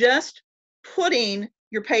 You're just putting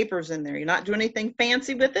your papers in there. You're not doing anything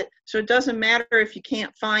fancy with it. So it doesn't matter if you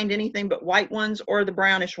can't find anything but white ones or the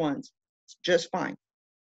brownish ones. It's just fine.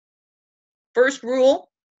 First rule,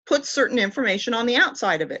 put certain information on the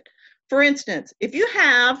outside of it. For instance, if you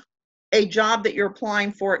have a job that you're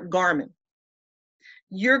applying for at Garmin,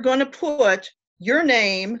 you're going to put your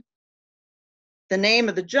name, the name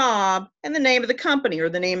of the job, and the name of the company, or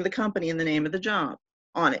the name of the company and the name of the job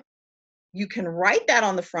on it. You can write that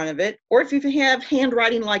on the front of it, or if you have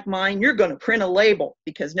handwriting like mine, you're going to print a label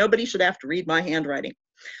because nobody should have to read my handwriting.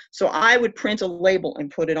 So I would print a label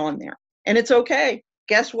and put it on there. And it's okay.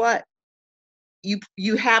 Guess what?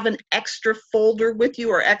 You have an extra folder with you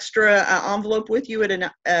or extra envelope with you at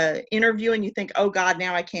an interview, and you think, oh God,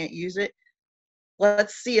 now I can't use it.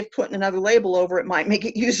 let's see if putting another label over it might make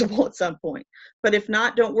it usable at some point. But if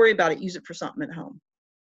not, don't worry about it. Use it for something at home.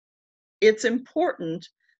 It's important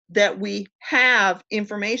that we have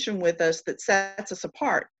information with us that sets us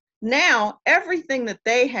apart. Now, everything that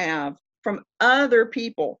they have from other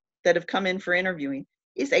people that have come in for interviewing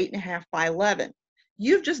is 8.5 by 11.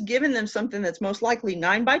 You've just given them something that's most likely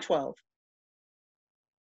 9 by 12.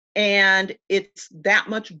 And it's that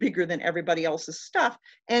much bigger than everybody else's stuff.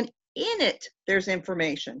 And in it, there's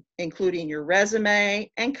information, including your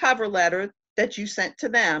resume and cover letter that you sent to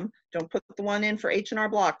them. Don't put the one in for H&R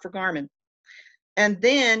Block for Garmin. And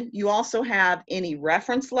then you also have any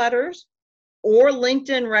reference letters or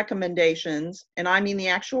LinkedIn recommendations, and I mean the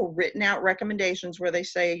actual written out recommendations where they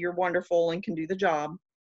say you're wonderful and can do the job,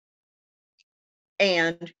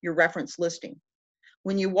 and your reference listing.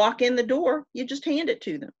 When you walk in the door, you just hand it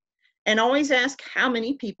to them. And always ask how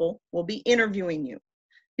many people will be interviewing you.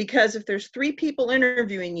 Because if there's 3 people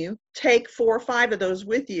interviewing you, take 4 or 5 of those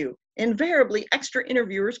with you. Invariably, extra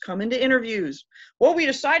interviewers come into interviews. Well, we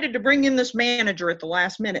decided to bring in this manager at the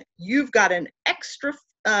last minute. You've got an extra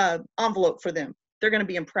envelope for them. They're going to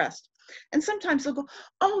be impressed. And sometimes they'll go,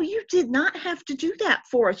 oh, you did not have to do that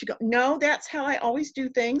for us. You go, no, that's how I always do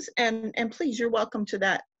things. And please, you're welcome to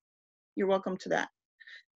that. You're welcome to that.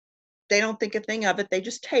 They don't think a thing of it. They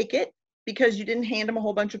just take it because you didn't hand them a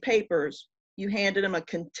whole bunch of papers. You handed them a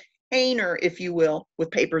container, if you will,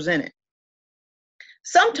 with papers in it.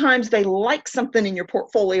 Sometimes they like something in your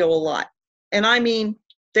portfolio a lot. And I mean,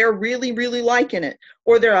 they're really, really liking it.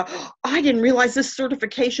 Or they're, I didn't realize this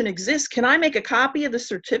certification exists. Can I make a copy of the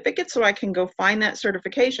certificate so I can go find that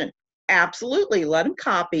certification? Absolutely. Let them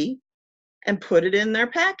copy and put it in their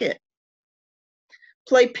packet.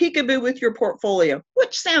 Play peekaboo with your portfolio,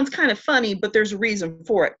 which sounds kind of funny, but there's a reason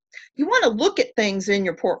for it. You want to look at things in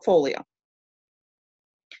your portfolio.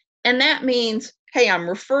 And that means, hey, I'm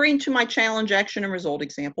referring to my challenge, action, and result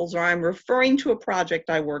examples, or I'm referring to a project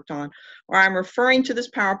I worked on, or I'm referring to this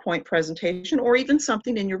PowerPoint presentation, or even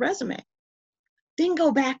something in your resume. Then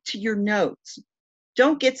go back to your notes.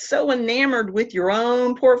 Don't get so enamored with your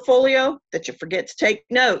own portfolio that you forget to take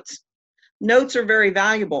notes. Notes are very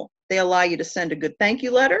valuable. They allow you to send a good thank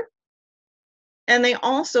you letter, and they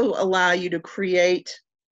also allow you to create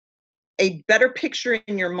a better picture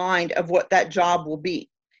in your mind of what that job will be.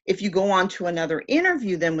 If you go on to another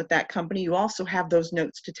interview then with that company, you also have those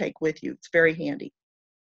notes to take with you. It's very handy.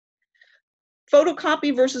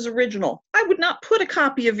 Photocopy versus original. I would not put a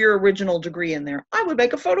copy of your original degree in there. I would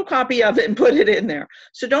make a photocopy of it and put it in there.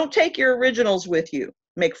 So don't take your originals with you.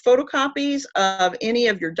 Make photocopies of any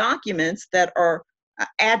of your documents that are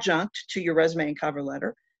adjunct to your resume and cover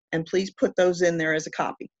letter, and please put those in there as a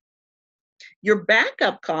copy. Your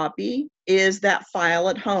backup copy is that file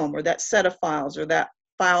at home, or that set of files, or that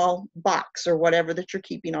file box, or whatever that you're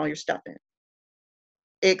keeping all your stuff in.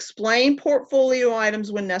 Explain portfolio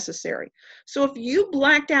items when necessary. So if you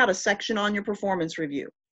blacked out a section on your performance review,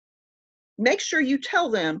 make sure you tell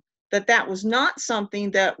them that that was not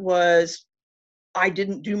something that was, I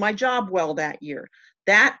didn't do my job well that year.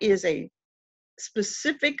 That is a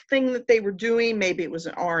specific thing that they were doing. Maybe it was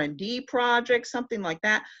an R&D project, something like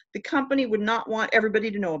that. The company would not want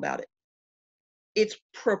everybody to know about it. It's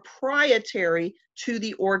proprietary to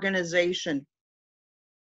the organization.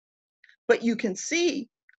 But you can see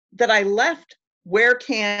that I left where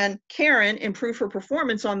can Karen improve her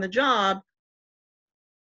performance on the job.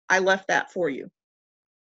 I left that for you.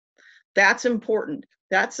 That's important.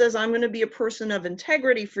 That says I'm going to be a person of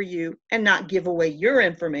integrity for you and not give away your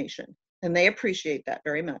information. And they appreciate that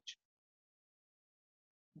very much.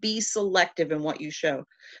 Be selective in what you show.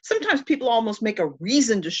 Sometimes people almost make a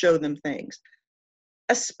reason to show them things.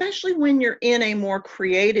 Especially when you're in a more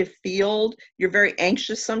creative field, you're very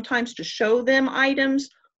anxious sometimes to show them items,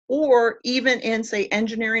 or even in, say,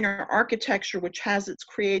 engineering or architecture, which has its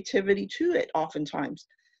creativity to it oftentimes.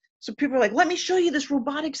 So people are like, let me show you this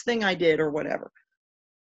robotics thing I did, or whatever.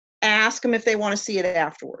 Ask them if they want to see it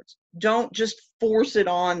afterwards. Don't just force it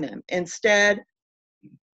on them. Instead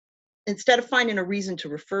of finding a reason to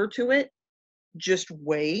refer to it, just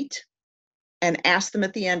wait and ask them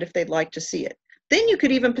at the end if they'd like to see it. Then you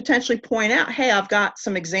could even potentially point out, hey, I've got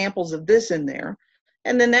some examples of this in there.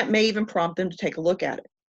 And then that may even prompt them to take a look at it.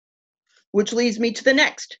 Which leads me to the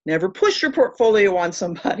next. Never push your portfolio on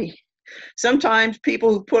somebody. Sometimes people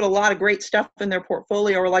who put a lot of great stuff in their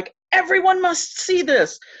portfolio are like, everyone must see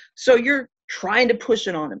this. So you're trying to push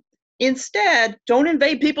it on them. Instead, don't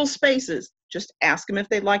invade people's spaces. Just ask them if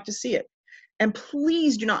they'd like to see it. And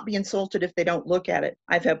please do not be insulted if they don't look at it.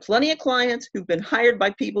 I've had plenty of clients who've been hired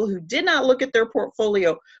by people who did not look at their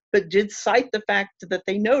portfolio, but did cite the fact that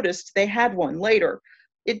they noticed they had one later.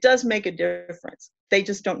 It does make a difference. They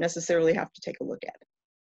just don't necessarily have to take a look at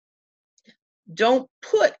it. Don't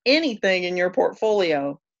put anything in your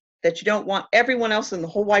portfolio that you don't want everyone else in the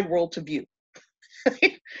whole wide world to view.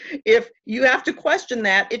 If you have to question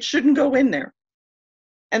that, it shouldn't go in there.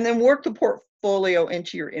 And then work the portfolio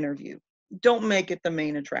into your interview. Don't make it the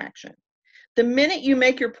main attraction. The minute you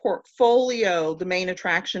make your portfolio the main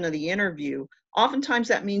attraction of the interview, oftentimes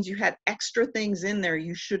that means you had extra things in there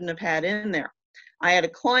you shouldn't have had in there. I had a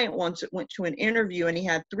client once that went to an interview and he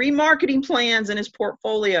had 3 marketing plans in his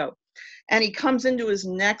portfolio. And he comes into his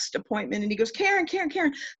next appointment and he goes, Karen,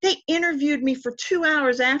 they interviewed me for 2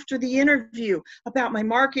 hours after the interview about my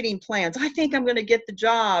marketing plans. I think I'm going to get the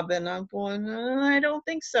job. And I'm going, I don't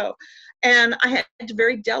think so. And I had to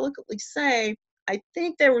very delicately say, I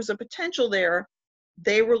think there was a potential there.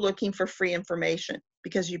 They were looking for free information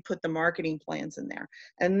because you put the marketing plans in there.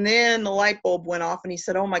 And then the light bulb went off and he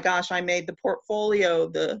said, oh my gosh, I made the portfolio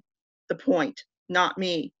the point, not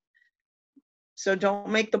me. So don't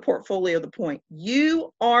make the portfolio the point.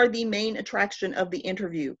 You are the main attraction of the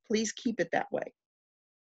interview. Please keep it that way.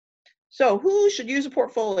 So who should use a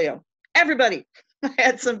portfolio? Everybody. I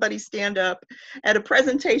had somebody stand up at a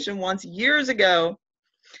presentation once years ago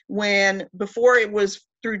when, before it was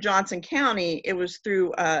through Johnson County, it was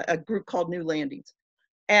through a group called New Landings.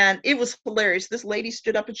 And it was hilarious. This lady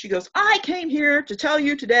stood up and she goes, I came here to tell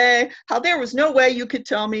you today how there was no way you could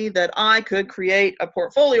tell me that I could create a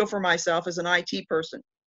portfolio for myself as an IT person.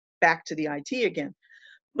 Back to the IT again.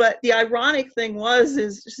 But the ironic thing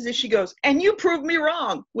is she goes, and you proved me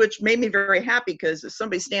wrong, which made me very happy because if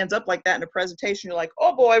somebody stands up like that in a presentation, you're like,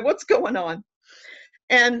 oh boy, what's going on?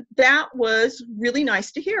 And that was really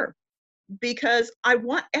nice to hear, because I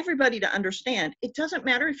want everybody to understand it doesn't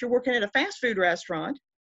matter if you're working at a fast food restaurant,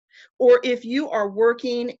 or if you are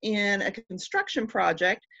working in a construction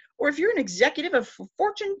project, or if you're an executive of a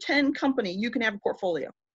Fortune 10 company, you can have a portfolio.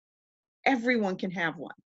 Everyone can have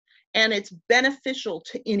one. And it's beneficial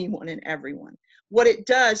to anyone and everyone. What it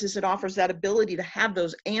does is it offers that ability to have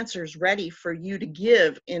those answers ready for you to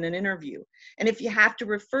give in an interview. And if you have to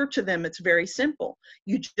refer to them, it's very simple.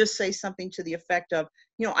 You just say something to the effect of,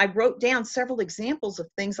 I wrote down several examples of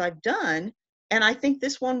things I've done, and I think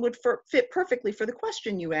this one would fit perfectly for the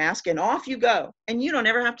question you ask, and off you go. And you don't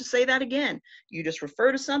ever have to say that again. You just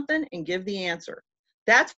refer to something and give the answer.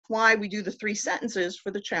 That's why we do the 3 sentences for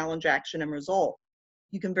the challenge, action, and result.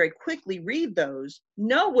 You can very quickly read those,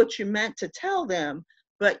 know what you meant to tell them,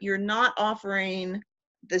 but you're not offering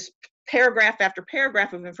this paragraph after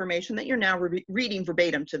paragraph of information that you're now reading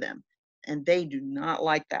verbatim to them. And they do not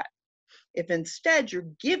like that. If instead you're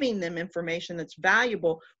giving them information that's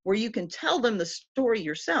valuable, where you can tell them the story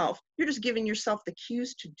yourself, you're just giving yourself the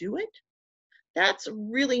cues to do it. That's a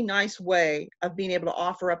really nice way of being able to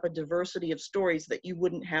offer up a diversity of stories that you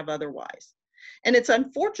wouldn't have otherwise. And it's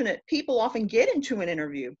unfortunate, people often get into an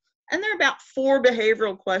interview and they're about 4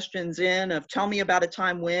 behavioral questions in of tell me about a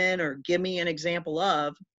time when, or give me an example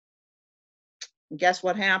of. And guess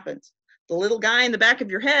what happens? The little guy in the back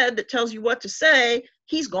of your head that tells you what to say,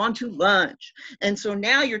 he's gone to lunch. And so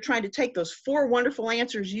now you're trying to take those 4 wonderful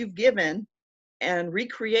answers you've given and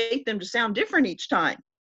recreate them to sound different each time.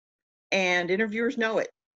 And interviewers know it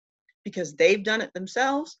because they've done it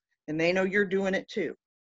themselves and they know you're doing it too.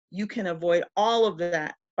 You can avoid all of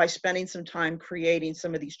that by spending some time creating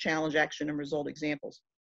some of these challenge, action, and result examples.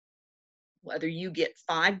 Whether you get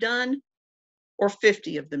 5 done or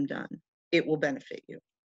 50 of them done, it will benefit you.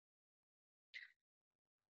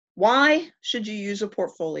 Why should you use a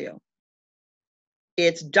portfolio?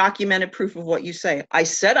 It's documented proof of what you say. I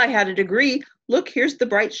said I had a degree. Look, here's the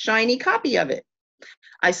bright, shiny copy of it.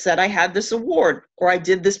 I said I had this award, or I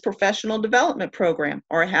did this professional development program,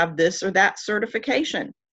 or I have this or that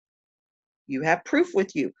certification. You have proof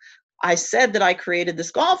with you. I said that I created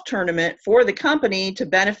this golf tournament for the company to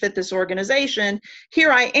benefit this organization.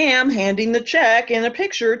 Here I am handing the check and a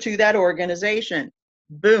picture to that organization.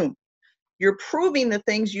 Boom. You're proving the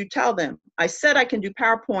things you tell them. I said I can do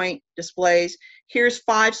PowerPoint displays. Here's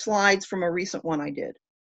 5 slides from a recent one I did.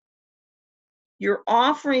 You're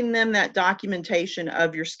offering them that documentation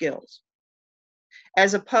of your skills,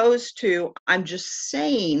 as opposed to, I'm just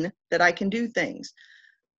saying that I can do things.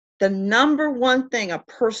 The number one thing a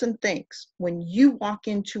person thinks when you walk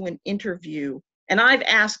into an interview, and I've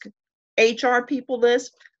asked HR people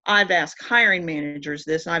this, I've asked hiring managers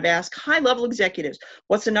this, and I've asked high-level executives,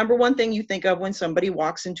 what's the number one thing you think of when somebody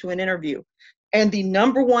walks into an interview? And the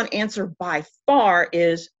number one answer by far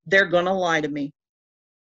is they're going to lie to me.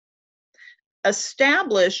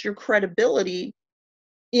 Establish your credibility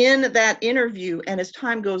in that interview, and as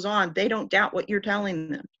time goes on, they don't doubt what you're telling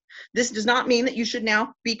them. This does not mean that you should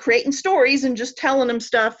now be creating stories and just telling them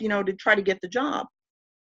stuff, to try to get the job.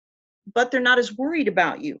 But they're not as worried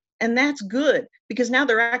about you. And that's good, because now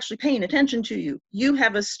they're actually paying attention to you. You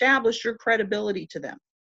have established your credibility to them.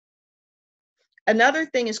 Another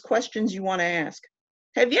thing is questions you want to ask.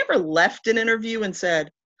 Have you ever left an interview and said,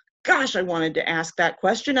 gosh, I wanted to ask that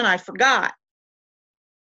question and I forgot?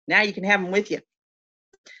 Now you can have them with you.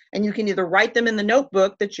 And you can either write them in the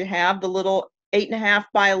notebook that you have, the little 8.5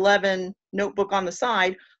 by 11 notebook on the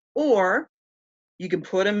side, or you can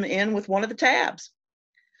put them in with one of the tabs.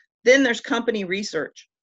 Then there's company research.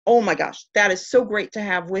 Oh my gosh, that is so great to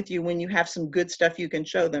have with you when you have some good stuff you can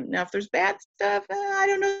show them. Now, if there's bad stuff, I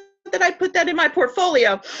don't know that I put that in my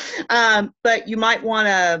portfolio, but you might want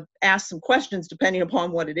to ask some questions depending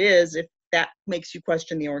upon what it is, if that makes you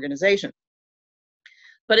question the organization.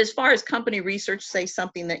 But as far as company research, say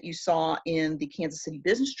something that you saw in the Kansas City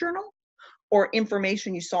Business Journal, or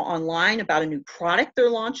information you saw online about a new product they're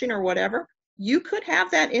launching or whatever, you could have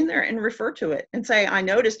that in there and refer to it and say, I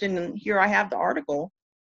noticed, and here I have the article.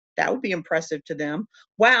 That would be impressive to them.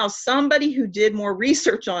 Wow, somebody who did more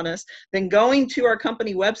research on us than going to our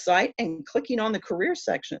company website and clicking on the career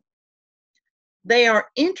section. They are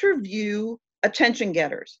interview attention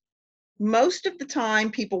getters. Most of the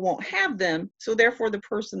time, people won't have them, so therefore the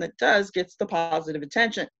person that does gets the positive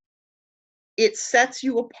attention. It sets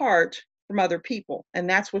you apart from other people, and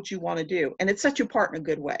that's what you want to do. And it sets you apart in a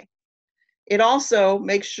good way. It also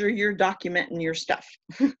makes sure you're documenting your stuff.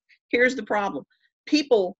 Here's the problem.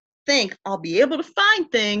 People think I'll be able to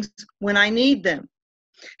find things when I need them.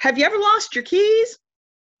 Have you ever lost your keys?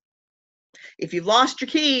 If you've lost your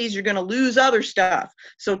keys, you're going to lose other stuff.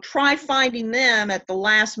 So try finding them at the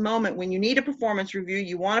last moment when you need a performance review,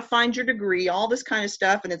 you want to find your degree, all this kind of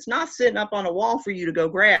stuff, and it's not sitting up on a wall for you to go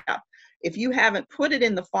grab. If you haven't put it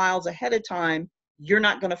in the files ahead of time, you're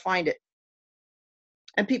not going to find it.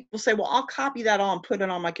 And people say, well, I'll copy that all and put it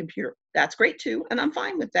on my computer. That's great too, and I'm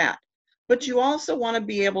fine with that. But you also want to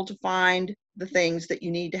be able to find the things that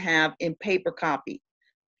you need to have in paper copy.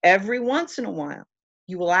 Every once in a while,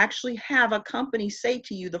 you will actually have a company say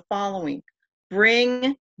to you the following: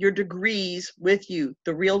 bring your degrees with you,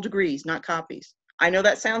 the real degrees, not copies. I know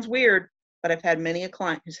that sounds weird, but I've had many a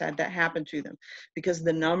client who's had that happen to them, because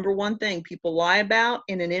the number one thing people lie about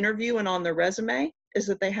in an interview and on their resume is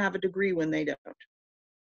that they have a degree when they don't.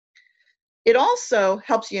 It also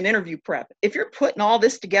helps you in interview prep. If you're putting all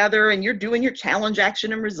this together and you're doing your challenge,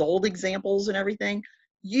 action, and result examples and everything,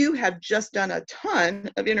 you have just done a ton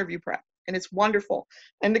of interview prep, and it's wonderful.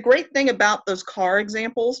 And the great thing about those car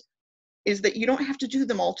examples is that you don't have to do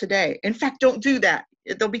them all today. In fact, don't do that.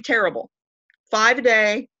 They'll be terrible. 5 a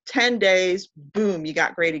day, 10 days, boom, you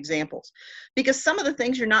got great examples. Because some of the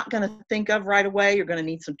things you're not going to think of right away, you're going to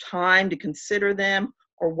need some time to consider them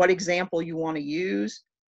or what example you want to use.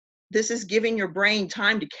 This is giving your brain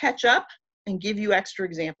time to catch up and give you extra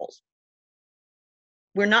examples.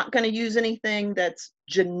 We're not going to use anything that's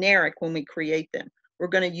generic when we create them. We're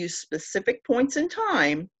going to use specific points in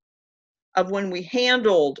time of when we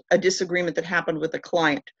handled a disagreement that happened with a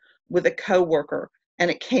client, with a coworker, and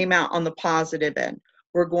it came out on the positive end.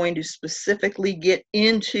 We're going to specifically get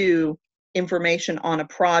into information on a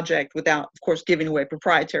project without, of course, giving away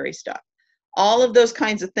proprietary stuff. All of those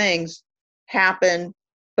kinds of things happen,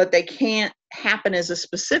 but they can't happen as a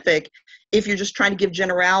specific if you're just trying to give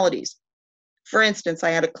generalities. For instance, I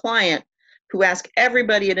had a client who asked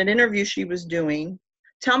everybody at an interview she was doing,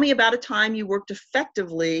 tell me about a time you worked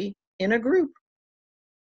effectively in a group.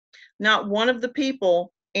 Not one of the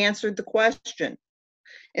people answered the question.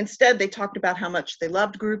 Instead, they talked about how much they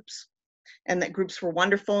loved groups and that groups were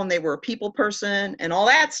wonderful and they were a people person and all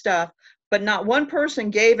that stuff, but not one person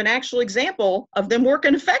gave an actual example of them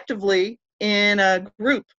working effectively in a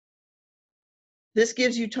group. This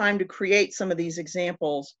gives you time to create some of these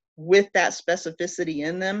examples with that specificity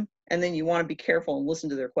in them, and then you want to be careful and listen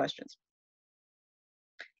to their questions.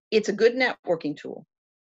 It's a good networking tool.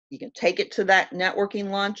 You can take it to that networking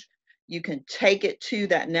lunch. You can take it to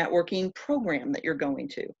that networking program that you're going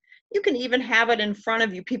to. You can even have it in front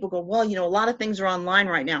of you. People go, well, a lot of things are online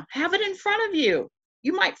right now. Have it in front of you.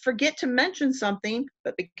 You might forget to mention something,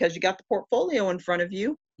 but because you got the portfolio in front of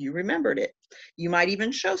you, you remembered it. You might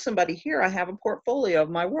even show somebody, here, I have a portfolio of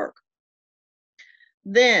my work.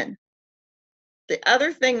 Then, the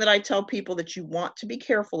other thing that I tell people that you want to be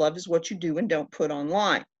careful of is what you do and don't put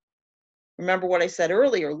online. Remember what I said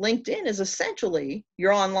earlier, LinkedIn is essentially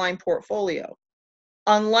your online portfolio.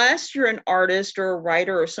 unless you're an artist or a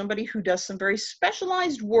writer or somebody who does some very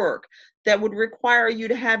specialized work that would require you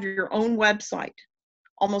to have your own website,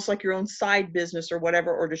 almost like your own side business or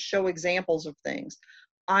whatever, or to show examples of things,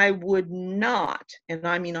 I would not, and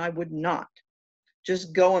I mean I would not,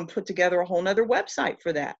 just go and put together a whole nother website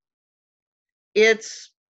for that.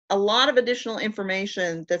 It's a lot of additional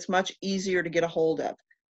information that's much easier to get a hold of.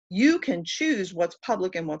 You can choose what's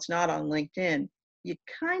public and what's not on LinkedIn. You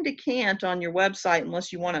kind of can't on your website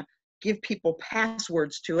unless you want to give people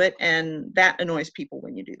passwords to it, and that annoys people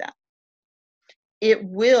when you do that. It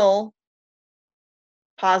will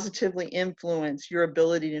positively influence your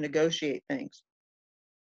ability to negotiate things.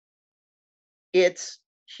 It's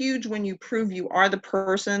huge when you prove you are the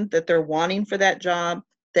person that they're wanting for that job,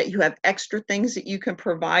 that you have extra things that you can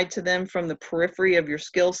provide to them from the periphery of your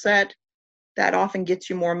skill set. That often gets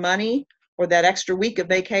you more money or that extra week of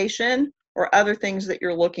vacation or other things that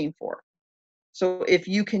you're looking for. So if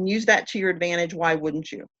you can use that to your advantage, why wouldn't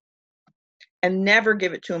you? And never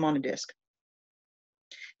give it to them on a disc.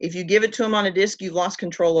 If you give it to them on a disc, you've lost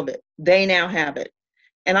control of it. They now have it.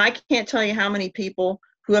 And I can't tell you how many people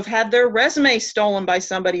who have had their resume stolen by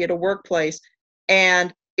somebody at a workplace,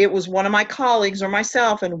 and it was one of my colleagues or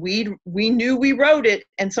myself, and we knew we wrote it,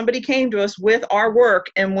 and somebody came to us with our work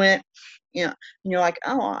and went, you know, and you're like,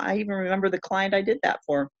 oh, I even remember the client I did that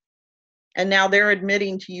for. And now they're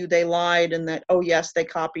admitting to you they lied and that, oh yes, they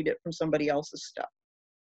copied it from somebody else's stuff.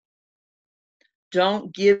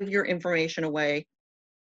 Don't give your information away.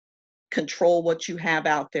 Control what you have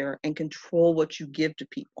out there and control what you give to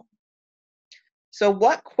people. So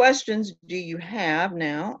what questions do you have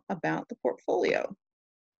now about the portfolio?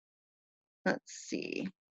 Let's see.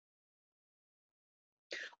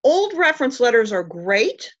 Old reference letters are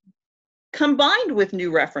great combined with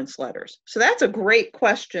new reference letters. So that's a great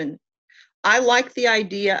question. I like the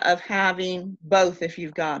idea of having both if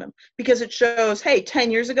you've got them, because it shows, hey, 10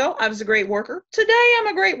 years ago, I was a great worker. Today, I'm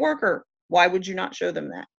a great worker. Why would you not show them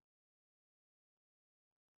that?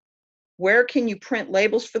 Where can you print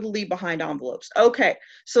labels for the leave behind envelopes? Okay,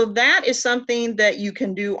 so that is something that you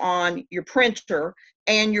can do on your printer,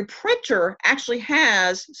 and your printer actually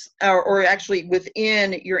has, or actually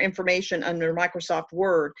within your information under Microsoft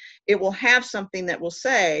Word, it will have something that will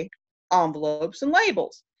say envelopes and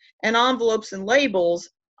labels. And envelopes and labels,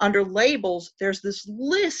 under labels, there's this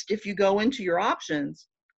list, if you go into your options,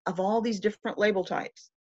 of all these different label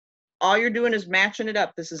types. All you're doing is matching it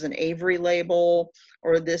up. This is an Avery label,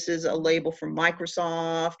 or this is a label from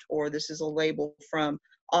Microsoft, or this is a label from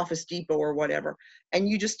Office Depot or whatever. And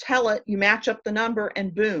you just tell it, you match up the number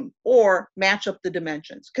and boom, or match up the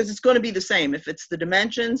dimensions, because it's going to be the same. If it's the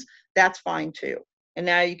dimensions, that's fine too. And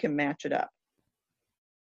now you can match it up.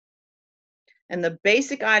 And the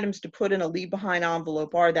basic items to put in a leave behind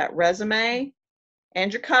envelope are that resume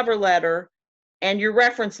and your cover letter and your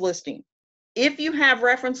reference listing. If you have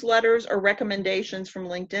reference letters or recommendations from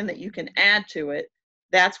LinkedIn that you can add to it,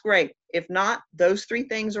 that's great. If not, those three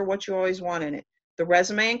things are what you always want in it. The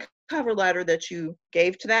resume and cover letter that you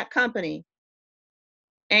gave to that company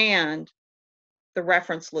and the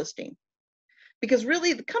reference listing. Because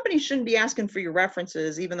really, the company shouldn't be asking for your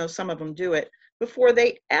references, even though some of them do it, before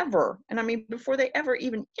they ever, and I mean before they ever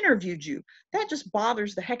even interviewed you. That just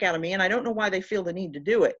bothers the heck out of me, and I don't know why they feel the need to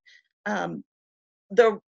do it.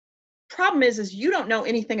 The problem is you don't know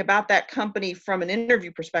anything about that company from an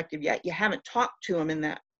interview perspective yet. You haven't talked to them in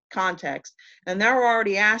that context, and they're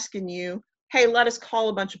already asking you, hey, let us call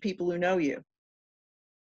a bunch of people who know you.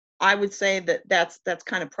 I would say that that's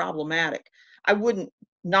kind of problematic. I wouldn't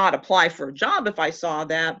not apply for a job if I saw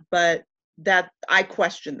that, but that I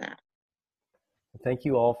question that. Thank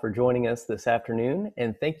you all for joining us this afternoon,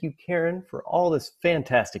 and thank you, Karen, for all this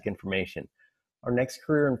fantastic information. Our next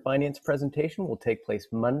Career in Finance presentation will take place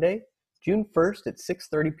Monday, June 1st at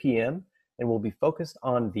 6:30 p.m. and will be focused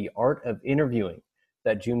on the art of interviewing.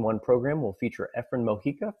 That June 1 program will feature Efren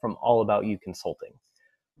Mojica from All About You Consulting.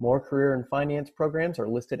 More Career in Finance programs are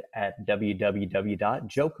listed at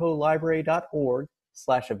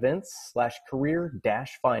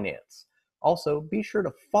www.jocolibrary.org/events/career-finance. Also, be sure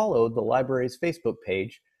to follow the library's Facebook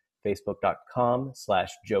page,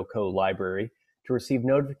 facebook.com/jocolibrary, to receive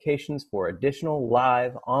notifications for additional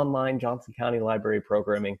live online Johnson County Library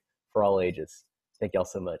programming for all ages. Thank y'all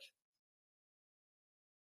so much.